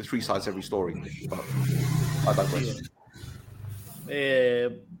said, there's 3 sides to every story. But I digress.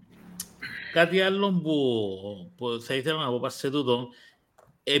 Κάτι άλλο που θα ήθελα να πω πας σε τούτο,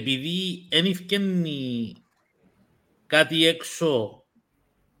 επειδή δεν ευκαινεί κάτι έξω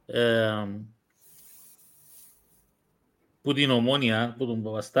που την Ομόνια, που τον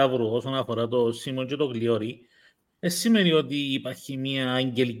Παπασταύρου όσον αφορά το Σίμον και το Γλιόρι, σημαίνει ότι υπάρχει μια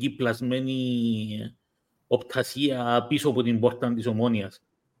αγγελική πλασμένη οπτασία πίσω από την πόρτα της Ομόνιας.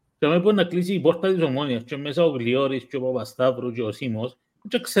 Και όταν μπορεί να κλείσει η πόρτα της Ομόνιας και μέσα ο Γλιόρης και ο Παπασταύρου και ο Σίμος,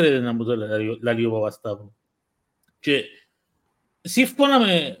 δεν ξέρετε να μου το λέει ο Παπασταύρου. Και σύμφωνα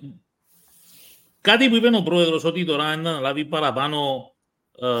με κάτι που είπε ο πρόεδρος, ότι τώρα είναι να λάβει παραπάνω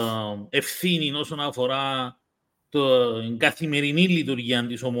ευθύνη όσον αφορά την καθημερινή λειτουργία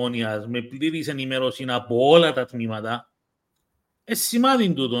της Ομόνιας με πλήρης ενημέρωση από όλα τα τμήματα,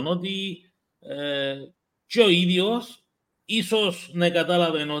 σημάδι τούτον ότι και ο ίδιος ίσως να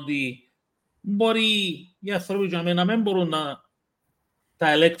κατάλαβε ότι μπορεί οι άνθρωποι για μένα δεν μπορούν να τα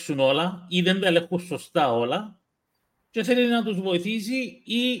ελέγξουν όλα ή δεν τα ελέγχουν σωστά όλα και θέλει να τους βοηθήσει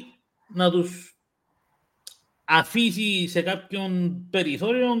ή να τους αφήσει σε κάποιον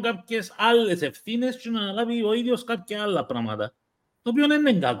περιθώριο κάποιες άλλες ευθύνες και να αναλάβει ο ίδιος κάποια άλλα πράγματα. Το οποίο δεν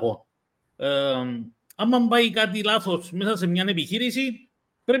είναι κακό. άμα πάει κάτι λάθος μέσα σε μια επιχείρηση,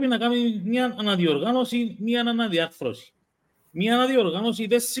 πρέπει να κάνει μια αναδιοργάνωση, μια αναδιάρθρωση. Μια αναδιοργάνωση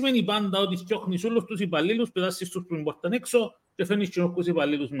δεν σημαίνει πάντα ότι φτιάχνεις όλους τους υπαλλήλους, πετάσεις τους που importan έξω και φέρνεις κοινωνικούς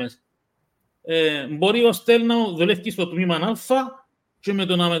υπαλλήλους μέσα. μπορεί ο Στέλ να δουλεύει στο τμήμα Α και με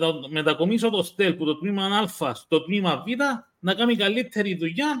το να μετακομίσω το Στέλ που το τμήμα Α στο τμήμα Β να κάνει καλύτερη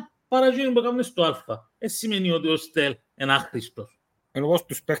δουλειά παρά και να κάνουμε στο Α. Σημαίνει ότι ο Στέλ είναι άχρηστος. Ενώ πως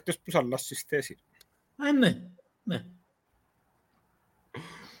τους παίχτες τους αλλάσεις θέση. Ναι.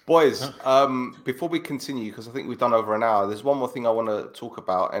 Boys, before we continue, because I think we've done over an hour, there's one more thing I want to talk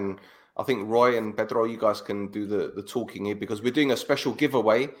about, and I think Roy and Pedro, you guys can do the talking here, because we're doing a special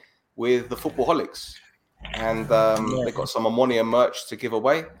giveaway with the Footballholics, and they've got some Omonoia merch to give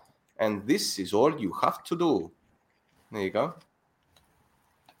away, and this is all you have to do. There you go.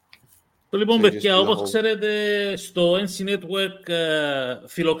 Λοιπόν, παιδιά, όπως ξέρετε, στο NC Network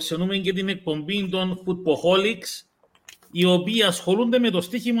φιλοξενούμε και την εκπομπή των Footballholics, οι οποίοι ασχολούνται με το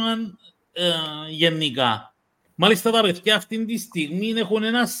στοίχημα γενικά. Μάλιστα, τα παιδιά αυτή τη στιγμή έχουν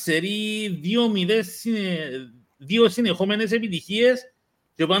ένα σερί 2 συνεχόμενες επιτυχίες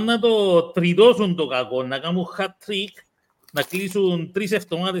και πάνε να το τριτώσουν το κακό, να κάνουν hat-trick, να κλείσουν 3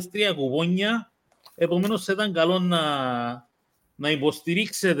 εβδομάδες 3 κουπόνια. Επομένως, θα ήταν καλό να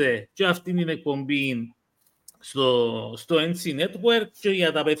υποστηρίξετε και αυτή την εκπομπή στο NC Network και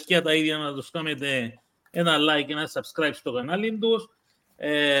για τα παιδιά τα ίδια να τους κάνετε ένα like και ένα subscribe στο κανάλι τους.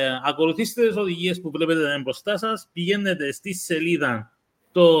 Ακολουθήστε τις οδηγίες που βλέπετε μπροστά σας. Πηγαίνετε στη σελίδα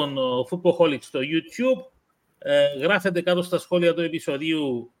των Footballholics στο YouTube. Γράφετε κάτω στα σχόλια του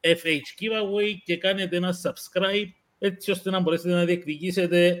επεισοδίου FH Giveaway και κάνετε ένα subscribe έτσι ώστε να μπορέσετε να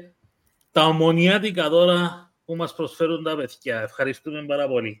διεκδικήσετε τα ομονιάτικα δώρα που μας προσφέρουν τα παιδιά. Ευχαριστούμε πάρα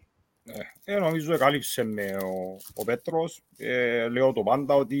πολύ. Νομίζω εκάλυψε με ο Πέτρος. Λέω το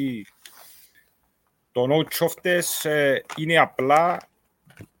πάντα ότι το No Choftes είναι απλά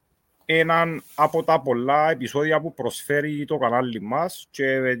έναν από τα πολλά επεισόδια που προσφέρει το κανάλι μας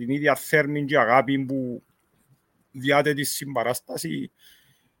και με την ίδια θέρμη και αγάπη που διάτε τη συμπαράσταση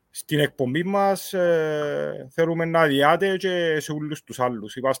στην εκπομπή μας θέλουμε να διάτε και σε όλους τους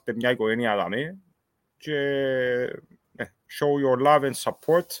άλλους. Είμαστε μια οικογένεια δαμέ και show your love and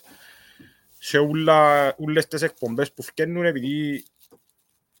support σε όλες τις εκπομπές που φκένουν, επειδή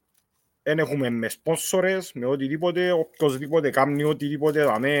δεν έχουμε με σπόνσορες, με οτιδήποτε, οποιοσδήποτε κάνει οτιδήποτε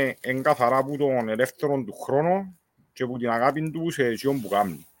δαμέ εν καθαρά από τον ελεύθερο του χρόνο και από την αγάπη του σε εκείνον που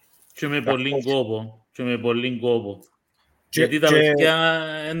κάνει. Και με πολύ κόπο. Γιατί τα παιδιά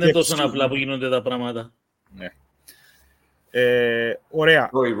είναι τόσο απλά που γίνονται τα πράγματα. Ναι. Ωραία.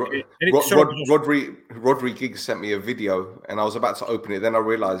 Rodri Giggs sent me a video and I was about to open it. Then I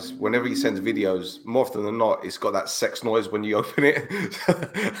realized whenever he sends videos, more often than not, it's got that sex noise when you open it.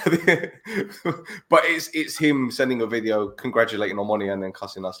 But it's him sending a video congratulating Omonoia and then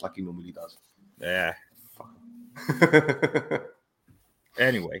cussing us like he normally does. Yeah.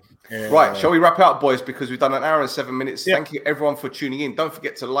 Anyway. Right, shall we wrap it up, boys? Because we've done an hour and 7 minutes. Yeah. Thank you, everyone, for tuning in. Don't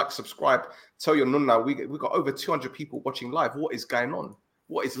forget to like, subscribe, tell your nonna. We've got over 200 people watching live. What is going on?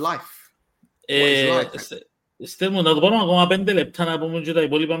 What is life? Στέλνω, να το πάρουμε ακόμα 5 λεπτά να πούμε και τα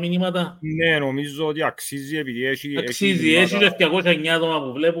υπόλοιπα μηνύματα. Ναι, νομίζω ότι αξίζει επειδή έχει... Αξίζει, έχει και 209 άτομα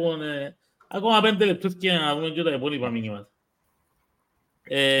που βλέπουν. Ακόμα 5 λεπτούθηκια να δούμε και τα υπόλοιπα μηνύματα.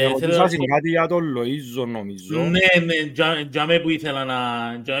 Ρωτήσασαι κάτι για τον Λοΐζο, νομίζω. Ναι, για μέ που ήθελα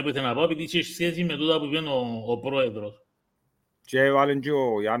να πω, επειδή είχε σχέση με τούτα που είπε ο πρόεδρος. Και έβαλε και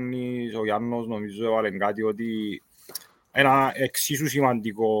ο Γιάννος, νομίζω, έβαλε κάτι ότι ένα εξίσου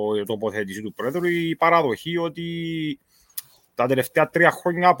σημαντικό τοποθέτηση του πρόεδρου, η παραδοχή ότι τα τελευταία 3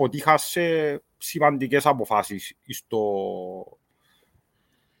 χρόνια αποτύχασε σημαντικές αποφάσεις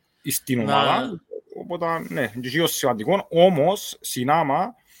στην ομάδα. Οπότε, ναι, είναι σημαντικό. Όμως,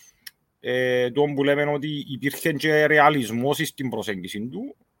 συνάμα, το που λέμε ότι υπήρχε και ρεαλισμός στην προσέγγιση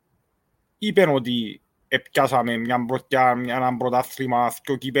του, είπαν ότι επιάσαμε ένα πρωτάθλημα,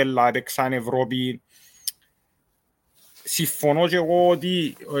 2 κύπελλα, έπαιξαν Ευρώπη. Συμφωνώ και εγώ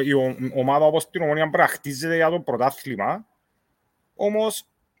ότι η ομάδα όπως την Ομόνοια πρέπει να χτίζεται για το πρωτάθλημα, όμως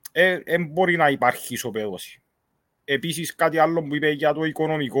δεν μπορεί να υπάρχει ισοπαίδωση. Επίσης κάτι άλλο που είπε για το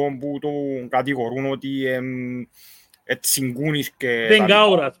οικονομικό που το κατηγορούν ότι συγκούνεις και... Δεν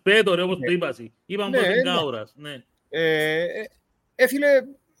κάουρας, πέτω ρε όπως το είπασαι. Είπαμε πως δεν κάουρας, ναι. Φίλε,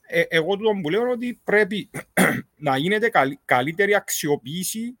 εγώ του που λέω ότι πρέπει να γίνεται καλύτερη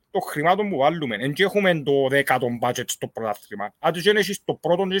αξιοποίηση των χρημάτων που βάλουμε. Εν και έχουμε το 10ο budget στο πρωτάθλημα. Αν δεν έχεις το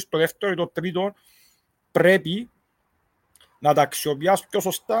πρώτο, το δεύτερο ή το τρίτο, πρέπει να τα αξιοποιήσεις πιο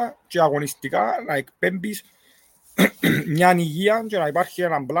σωστά και αγωνιστικά, να εκπέμπεις μια υγεία και να υπάρχει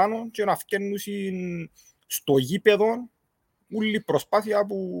έναν πλάνο και να φτιάχνουν στο γήπεδο όλη η προσπάθεια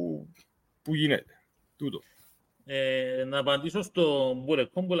που γίνεται. Τούτο. Να απαντήσω στο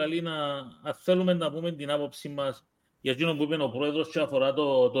Μπουρεκόν που λέει αν θέλουμε να πούμε την άποψη μας για εκείνο που είπε ο πρόεδρος και αφορά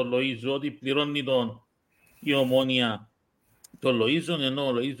τον Λοΐζο, ότι πληρώνει η Ομόνοια τον Λοΐζο, ενώ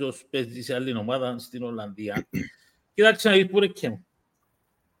ο Λοΐζος παίζει σε άλλη ομάδα στην Ολλανδία. Κοιτάξτε να δεις που ρεκέ μου.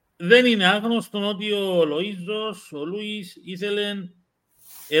 Δεν είναι άγνωστο ότι ο Λοΐζος, ο Λούις, ήθελε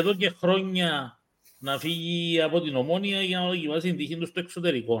εδώ και χρόνια να φύγει από την Ομόνοια για να δοκιμάσει την τύχη του στο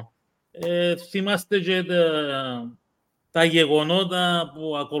εξωτερικό. Θυμάστε και τα γεγονότα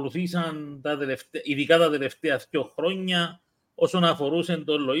που ακολουθήσαν ειδικά τα τελευταία 2 χρόνια όσον αφορούσαν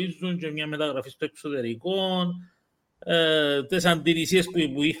τον Λοΐζο και μια μεταγραφή στο εξωτερικό, τις αντιρρησίες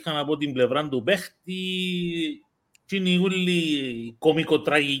που είχαν από την πλευρά του παίχτη, και είναι η όλη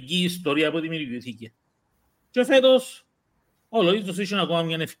κομικοτραγική ιστορία που δημιουργήθηκε. Και φέτος ο Λοΐζος είχε ακόμα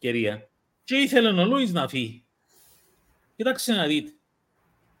μια ευκαιρία και ήθελε ο Λούις να φύγει. Κοιτάξτε να δείτε.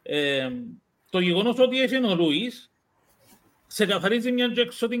 Το γεγονός ότι έφυγε ο Λούις ξεκαθαρίζει μια και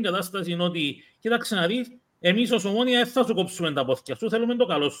έξω την κατάσταση, είναι ότι κοιτάξτε να δεις, εμείς ως Ομόνοια δεν θα σου κόψουμε τα πόθηκια σου, θέλουμε το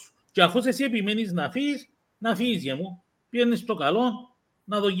καλό σου. Και αφού εσύ επιμένεις να φύγεις για μου, πιένεις το καλό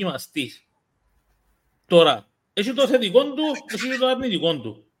να δοκιμαστείς. Τώρα, έχει το θετικό του, έχει το αρνητικό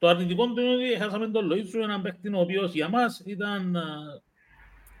του. Το αρνητικό του είναι ότι χάσαμε τον Λοΐζο, έναν παίκτη ο οποίος για μας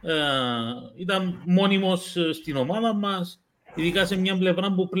ήταν μόνιμος στην ομάδα μας, ειδικά σε μια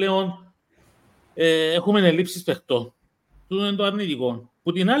πλευρά που πλέον έχουμε ελλείψεις παιχτών. Τούτο είναι το αρνητικό.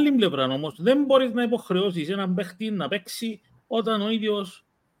 Που την άλλη πλευρά όμως δεν μπορείς να υποχρεώσεις έναν παίχτη να παίξει όταν ο ίδιος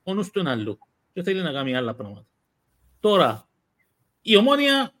ο νους του είναι αλλού και θέλει να κάνει άλλα πράγματα. Τώρα, η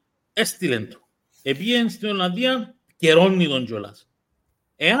Ομόνοια έστειλε το. Επήγαινε στην Ολλανδία, καιρώνει τον κιόλας.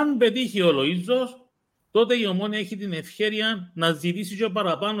 Εάν πετύχει ο Λοΐζος, τότε η Ομόνοια έχει την ευκαιρία να ζητήσει και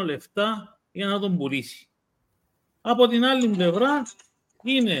παραπάνω λεφτά για να τον πουλήσει. Από την άλλη πλευρά,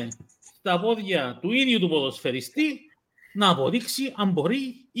 είναι στα πόδια του ίδιου του ποδοσφαιριστή να αποδείξει αν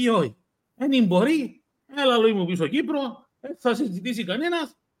μπορεί ή όχι. Αν μπορεί, έλα λόγι μου πίσω Κύπρο, θα συζητήσει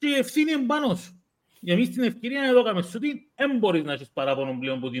κανένας και η ευθύνη είναι πάνω σου. Για εμείς την ευκαιρία εδώ κάμε σου τι, δεν μπορείς να έχεις παράπονο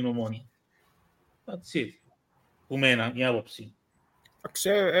πλέον από την Ομόνοια. That's it. Που μένα, η άποψη.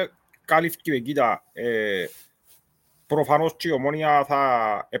 Καλύφθηκε, κοίτα, προφανώς και η Ομόνοια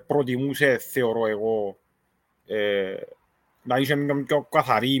θα προτιμούσε, θεωρώ εγώ, να είχε μια πιο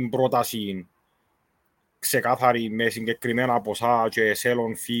καθαρή πρόταση, ξεκάθαρη με συγκεκριμένα ποσά και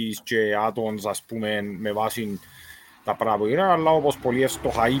selling fees και add-ons, ας πούμε, με βάση τα πράγματα. Αλλά όπως πολύ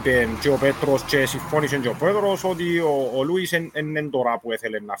εύστοχα είπε και ο Πέτρος και συμφώνησε και ο Πέτρος ότι ο Λούις είναι τώρα που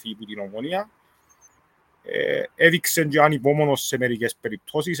έθελε να φύγει από την Ομόνοια. Έδειξε και ανυπόμονος σε μερικές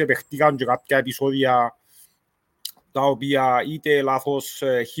περιπτώσεις, επεχτήκαν και κάποια επεισόδια τα οποία είτε λάθος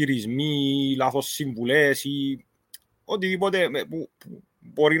χειρισμοί ή λάθος συμβουλές ή οτιδήποτε που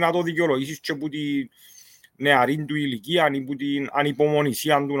μπορεί να το δικαιολογήσεις και από την νεαρή του ηλικία ή από την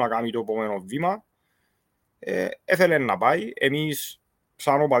ανυπομονησία του να κάνει το επόμενο βήμα. Έθελε να πάει. Εμείς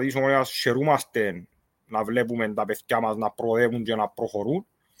σαν οπαδείς Ομόνοιας χαιρούμαστε να βλέπουμε τα παιδιά μας να προοδεύουν και να προχωρούν.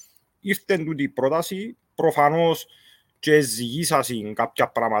 Ήρθε τούτη η πρόταση. Προφανώς και ζυγίσασαν κάποια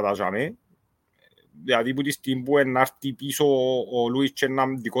πράγματα για μέ. Δηλαδή που τη στιγμή που να έρθει πίσω ο Λούις και ένα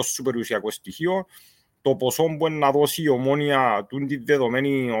δικό σου περιουσιακό στοιχείο, το ποσό που να δώσει η Ομόνοια τούτη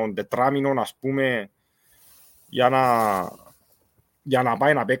δεδομένη τετράμινων, ας πούμε, για να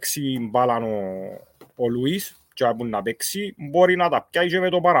πάει να παίξει μπάλαν ο Λούις και να παίξει, μπορεί να τα πιάσει και με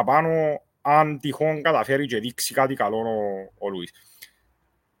το παραπάνω αν τυχόν καταφέρει και δείξει κάτι καλό ο Λούις.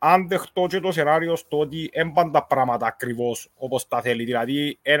 Αν δεχτώ και το σενάριο στο ότι έμπαν τα πράγματα ακριβώς όπως τα θέλει,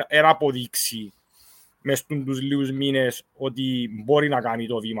 δηλαδή ένα αποδείξει μες στους λίγους μήνες ότι μπορεί να κάνει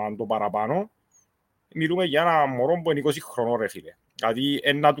το βήμα το παραπάνω, μιλούμε για ένα μωρό που είναι 20 χρονών, ρε φίλε. Δηλαδή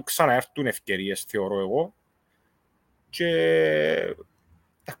να του ξαναέρθουν ευκαιρίες, θεωρώ εγώ. Και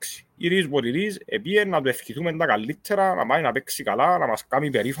εντάξει, it is what it is. Επίε να του ευχηθούμε τα καλύτερα, να πάει να παίξει καλά, να μας κάνει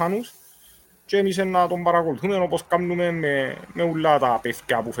περήφανους. Και εμείς να τον παρακολουθούμε όπως κάνουμε με όλα τα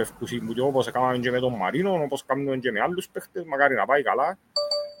παιδιά που φεύγουν, όπως κάνουμε και με τον Μαρίνο, όπως κάνουμε και με άλλους παίχτες, μακάρι να πάει καλά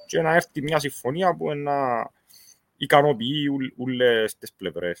και να έρθει μια συμφωνία που να ικανοποιεί όλες τις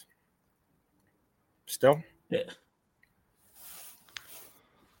πλευρές. Still? Yeah.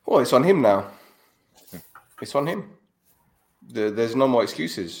 Well, it's on him now. It's on him. There's no more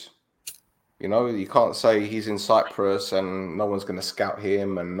excuses. You know, you can't say he's in Cyprus and no one's going to scout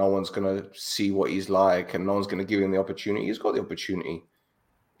him and no one's going to see what he's like and no one's going to give him the opportunity. He's got the opportunity.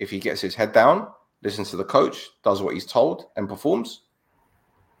 If he gets his head down, listens to the coach, does what he's told and performs,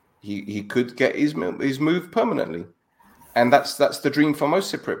 he could get his move permanently. And that's the dream for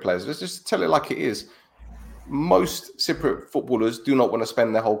most Cypriot players. Let's just tell it like it is. Most Cypriot footballers do not want to spend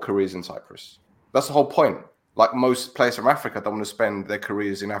their whole careers in Cyprus. That's the whole point. Like most players from Africa don't want to spend their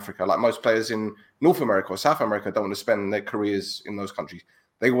careers in Africa. Like most players in North America or South America don't want to spend their careers in those countries.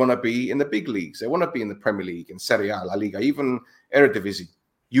 They want to be in the big leagues. They want to be in the Premier League, in Serie A, La Liga, even Eredivisie,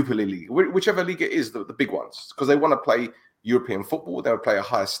 Jupiler League, whichever league it is, the big ones, because they want to play European football. They want to play a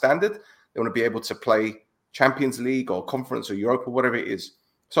higher standard. They want to be able to play Champions League or Conference or Europa, whatever it is.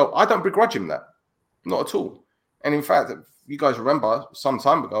 So I don't begrudge him that, not at all. And in fact, if you guys remember some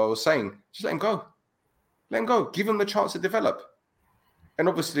time ago, I was saying, just let him go. Let him go. Give him the chance to develop. And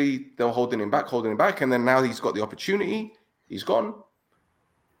obviously, they were holding him back. And then now he's got the opportunity. He's gone.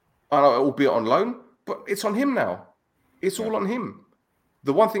 Albeit on loan, but it's on him now. It's all on him.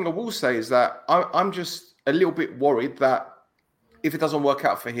 The one thing I will say is that I'm just a little bit worried that if it doesn't work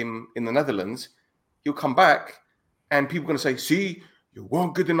out for him in the Netherlands, he'll come back and people are going to say, see, you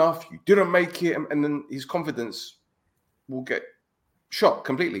weren't good enough, you didn't make it, and then his confidence will get shot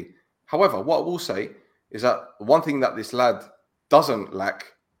completely. However, what I will say is that one thing that this lad doesn't lack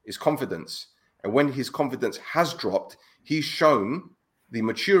is confidence. And when his confidence has dropped, he's shown the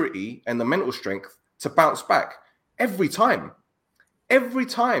maturity and the mental strength to bounce back every time. Every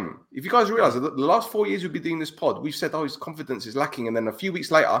time. If you guys realize that the last 4 years we've been doing this pod, we've said, oh, his confidence is lacking. And then a few weeks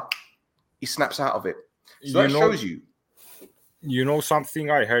later, he snaps out of it. So that shows you. You know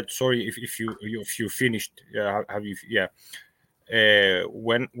something I heard, sorry, if you finished, have you, yeah.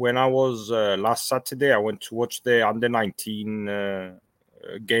 When I was last Saturday, I went to watch the under-19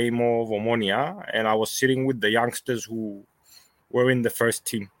 game of Omonoia, and I was sitting with the youngsters who were in the first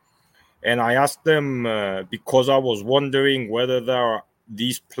team. And I asked them, because I was wondering whether there are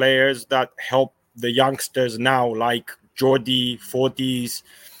these players that help the youngsters now, like Jordi, Fortis,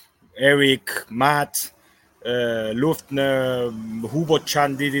 Eric, Matt, Luftner,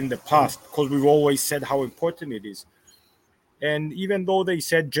 Hubo-chan did in the past, because we've always said how important it is. And even though they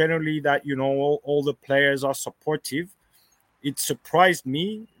said generally that, you know, all the players are supportive, it surprised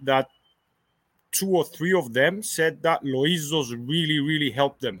me that 2 or 3 of them said that Loizos really, really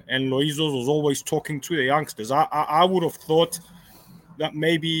helped them. And Loizos was always talking to the youngsters. I would have thought that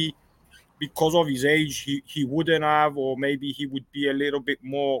maybe because of his age, he wouldn't have, or maybe he would be a little bit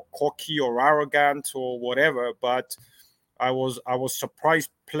more cocky or arrogant or whatever. But I was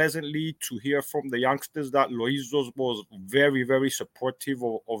surprised pleasantly to hear from the youngsters that Loizos was very, very supportive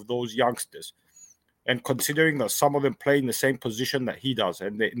of those youngsters. And considering that some of them play in the same position that he does,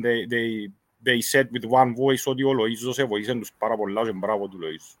 and they said with one voice ότι ο Λοΐζος βοήθησε τους πάρα πολλά και μπράβο του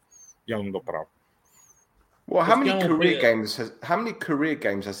Λοΐζου για αυτό το πράγμα. Well, how many career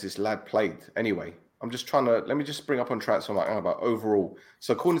games has this lad played anyway? I'm just trying to, let me just bring up on Transfermarkt about overall.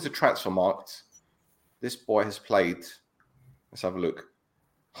 So according to Transfermarkt, this boy has played, let's have a look,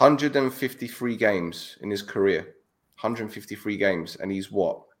 153 games in his career. 153 games, and he's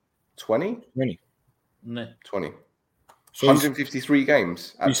what, 20? 20. No. 20. So 153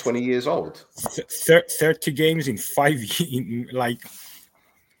 games at 20 years old. 30 games in 5 years, like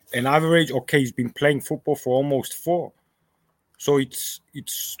an average. Okay, he's been playing football for almost 4. So it's.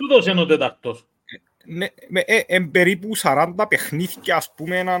 Του δώσε ο τέταρτος. Περίπου 40 παιχνίδια, ας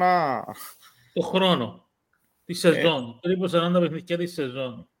πούμε, ένα. Το χρόνο. Τη σεζόν. Περίπου 40 παιχνίδια τη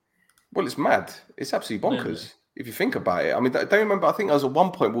σεζόν. Well, it's mad. It's absolutely bonkers if you think about it. I mean, don't you remember? I think there was at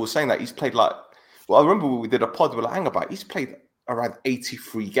one point we were saying that he's played like. Well, I remember we did a pod. We were like, hang about. He's played around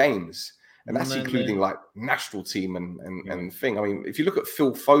 83 games, and that's including like national team and thing. I mean, if you look at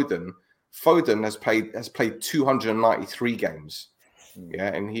Phil Foden, Foden has played 293 games. Yeah,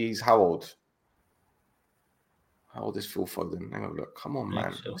 and he's how old? How old is Phil Foden? Hang on, look. Come on,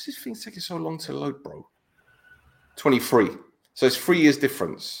 man. What's this thing taking so long to load, bro? 23. So it's 3 years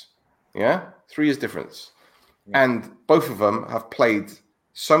difference. Yeah, 3 years difference, and both of them have played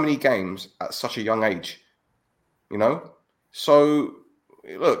so many games at such a young age, you know? So,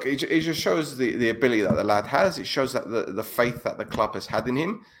 look, it just shows the ability that the lad has. It shows that the faith that the club has had in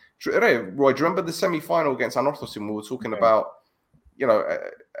him. Roy, do you remember the semi-final against Anorthosis? We were talking about, you know,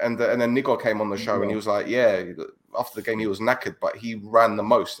 and then Nico came on the show and he was like, yeah, after the game he was knackered, but he ran the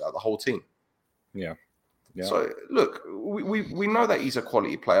most out of the whole team. Yeah. So, look, we know that he's a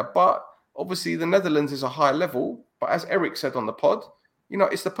quality player, but obviously the Netherlands is a higher level. But as Eric said on the pod, you know,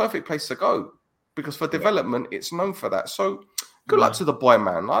 it's the perfect place to go because for development, it's known for that. So good luck to the boy,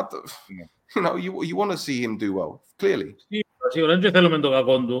 man. You know, you want to see him do well, clearly. Σίγουρα, δεν θέλουμε το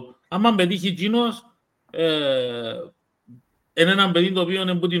κακό του. Άμα πετύχει εκείνος, είναι έναν παιδί το οποίο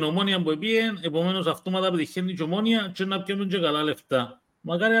είναι από την Ομόνια που πήγε, επομένως αυτόματα πετυχαίνει και Ομόνια και να πιάνουν και καλά λεφτά.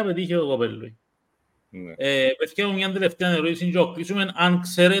 Μακάρι να πετύχει το κοπέλου. Παιδιά, μια τελευταία ερώτηση και κλείσουμε. Αν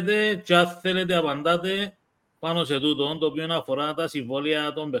ξέρετε και αν θέλετε απαντάτε, πάνω σε τούτο, το οποίο αφορά τα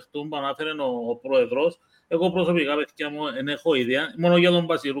συμβόλαια των παιχτών που ανάφερε ο πρόεδρος. Εγώ προσωπικά, παιδιά μου, δεν έχω ιδέα. Μόνο για τον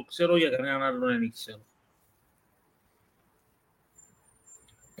Μπασιρού ξέρω, για κανέναν άλλον δεν ξέρω.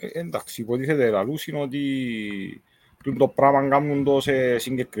 Εντάξει, υποτίθεται λαλούς είναι ότι το πράγμα κάνουν το σε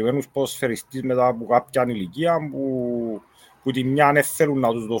συγκεκριμένους ποδοσφαιριστές μετά από κάποια ηλικία που τη μια δεν θέλουν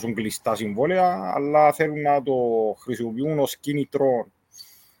να τους δώσουν κλειστά συμβόλαια, αλλά θέλουν να το χρησιμοποιούν ως κίνητρο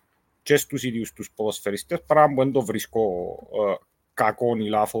και στους ίδιους τους ποδοσφαιριστές, πράγμα που δεν το βρίσκω κακό ή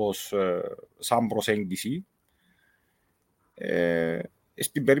λάθος σαν προσέγγιση.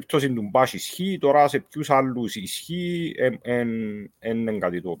 Στην περίπτωση του Μπάς ισχύει, τώρα σε ποιους άλλους ισχύει, είναι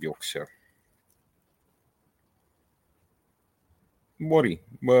κάτι το οποίο ξέρω. Μπορεί.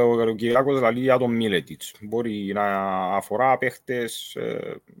 Ο Κυριάκος λέει για τον Μίλετιτς. Μπορεί να αφορά παίχτες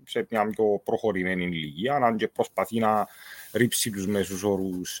σε μια πιο προχωρημένη ηλικία, αν και προσπαθεί να ρίψει τους μέσους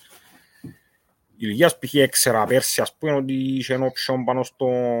όρους ηλικίας. Π.χ. έξερα πέρσι, ας πούμε, ότι είχε ένα option πάνω στο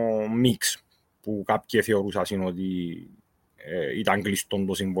μίξ, που κάποιοι θεωρούσαν ότι ήταν κλειστό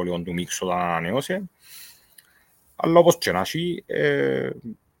το συμβόλαιο του μίξ όταν ανανεώσε. Αλλά όπως και να έχει,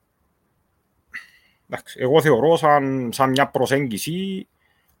 εγώ θεωρώ σαν μια προσέγγιση,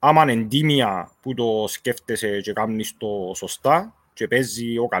 άμα είναι εντύμια που το σκέφτεσαι και κάνεις το σωστά και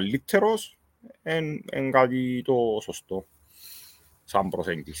παίζει ο καλύτερος, είναι κάτι το σωστό σαν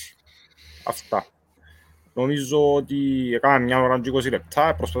προσέγγιση. Αυτά. Νομίζω ότι έκαναμε μια ώρα και 20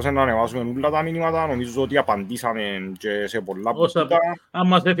 λεπτά, προσπαθήσαμε να ανεβάσουμε όλα τα μηνύματα, νομίζω ότι απαντήσαμε και σε πολλά πούτα. Αν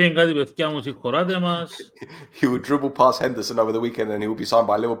μας έφυγε κάτι παιδιά μου, συγχωράτε μας. He would dribble past Henderson over the weekend and he would be signed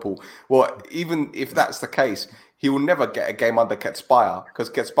by Liverpool. Well, even if that's the case, he will never get a game under Ketspire, because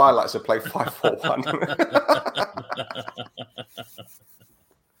Ketspire likes to play 5-4-1.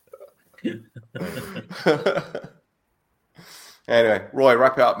 Anyway, Roy,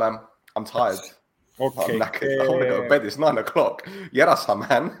 wrap it up, man. I'm tired. Okay. I'm knackered. I want to go to bed. It's 9 o'clock. Γέρασα,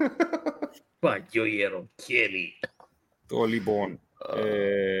 man. Παγιό γεροκέλι. Το λοιπόν,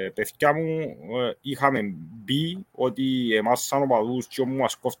 παιδιά μου, είχαμε μπει ότι εμάς σαν οπαδούς και όμως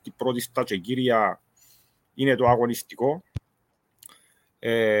μας κόφτει πρώτη στα τσεκύρια είναι το αγωνιστικό.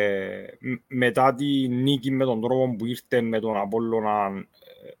 Μετά τη νίκη με τον τρόπο που ήρθε με τον Απόλλωνα,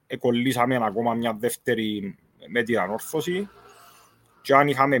 εκολλήσαμε ακόμα μια δεύτερη με την Ανόρθωση. Και αν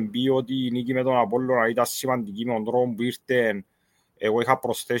είχαμε πει ότι η νίκη με τον Απόλλωνα ήταν σημαντική με τον τρόπο που ήρθε, εγώ είχα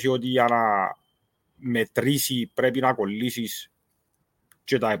προσθέσει ότι για να μετρήσει πρέπει να κολλήσεις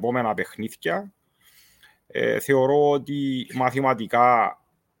και τα επόμενα παιχνίδια. Θεωρώ ότι μαθηματικά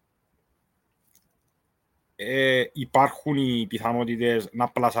υπάρχουν οι πιθανότητες να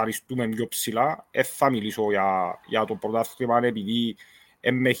πλασαριστούμε πιο ψηλά. Θα μιλήσω για το πρωτάθλημα επειδή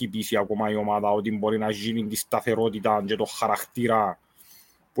με έχει πείσει ακόμα η ομάδα ότι μπορεί να γίνει τη σταθερότητα και το χαρακτήρα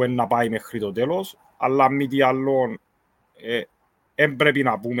που είναι να πάει μέχρι το τέλος, αλλά μη τι άλλο δεν πρέπει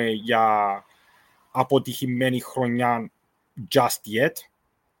να πούμε για αποτυχημένη χρονιά just yet.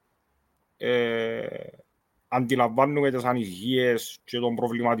 Αντιλαμβάνουμε τις ανησυχίες και τον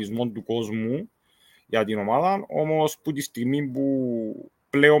προβληματισμό του κόσμου για την ομάδα, όμως που τη στιγμή που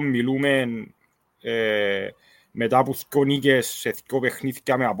πλέον μιλούμε μετά από 2 νίκες σε 2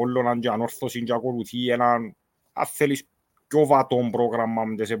 παιχνίδια με Απόλλωνα και Ανόρθωση και ακολουθεί έναν, αν θέλεις, πιο βατό πρόγραμμα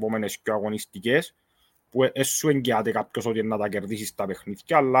με τις επόμενες πιο αγωνιστικές, που σου εγγυάται κάποιος ότι να τα κερδίσεις τα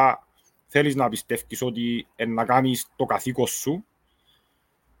παιχνίδια, αλλά θέλεις να πιστεύεις ότι να κάνεις το καθήκον σου.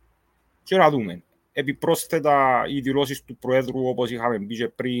 Και να δούμε. Επιπρόσθετα, οι δηλώσεις του Προέδρου, όπως είχαμε πει και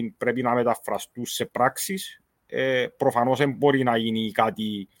πριν, πρέπει να μεταφραστούν σε πράξεις. Προφανώς δεν μπορεί να γίνει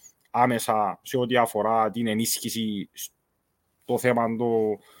κάτι άμεσα σε ό,τι αφορά την ενίσχυση στο θέμα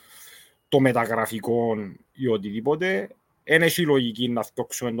των μεταγραφικών ή οτιδήποτε. Δεν έχει λογική να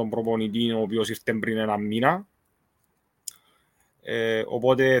φτιάξουμε τον προπονητή, ο οποίος ήρθε πριν 1 μήνα.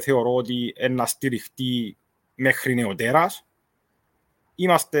 Οπότε θεωρώ ότι να στηριχτεί μέχρι νεοτέρας.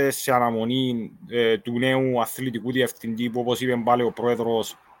 Είμαστε σε αναμονή του νέου αθλητικού διευθυντή που, όπως είπε πάλι ο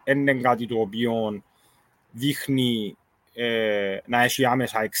πρόεδρος, είναι κάτι το οποίο δείχνει να έχει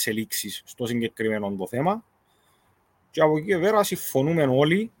άμεσα εξελίξεις στο συγκεκριμένο το θέμα. Και από εκεί και πέρα συμφωνούμε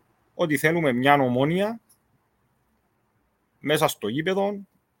όλοι ότι θέλουμε μια Ομόνοια μέσα στο γήπεδο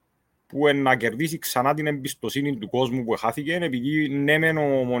που να κερδίσει ξανά την εμπιστοσύνη του κόσμου που χάθηκε, επειδή ναι μεν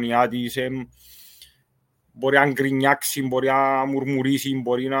ο Ομονιάτης μπορεί να γκρινιάξει, μπορεί να μουρμουρίσει,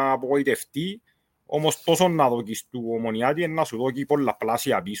 μπορεί να απογοητευτεί, όμως τόσο να δοκείς του Ομονιάτη να σου δώσει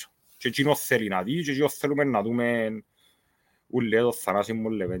πολλαπλάσια πίσω. Και εκείνο θέλει να δει και εκείνο θέλουμε να δούμε ούλε το Θανάση μου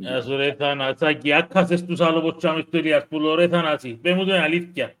λεβέντη. Άσου ρε Θανασάκη, άκασες τους άλλο πως τσάμε στο Ηλιασπούλο ρε Θανάση, πες μου την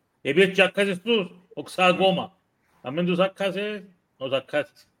αλήθεια. Επίσης και άκασες τους, οξά ακόμα. Αν δεν τους άκασες, τους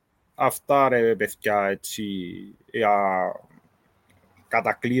άκασες. Αυτά ρε παιδιά, έτσι,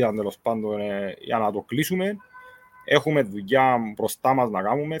 κατά κλείδα τέλος πάντων, για να το κλείσουμε. Έχουμε δουλειά μπροστά μας να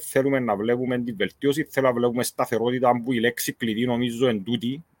κάνουμε, θέλουμε να βλέπουμε την βελτίωση, θέλουμε να βλέπουμε σταθερότητα που η λέξη κλειδί νομίζω εν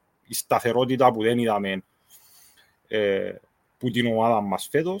τούτη, η σταθερότητα που δεν είδαμε που την ομάδα μας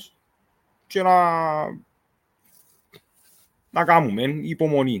φέτος και να κάνουμε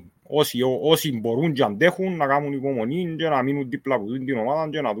υπομονή. Όσοι μπορούν και αντέχουν να κάνουν υπομονή και να μείνουν δίπλα από την ομάδα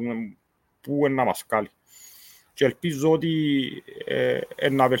και να δούμε πού είναι να μας κάλει. Και ελπίζω ότι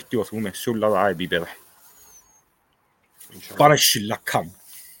να βελτιωθούμε σε όλα τα επίπεδα. Para Shilakam.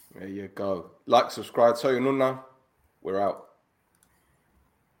 There you go. Like, subscribe, tell your nonna. We're out.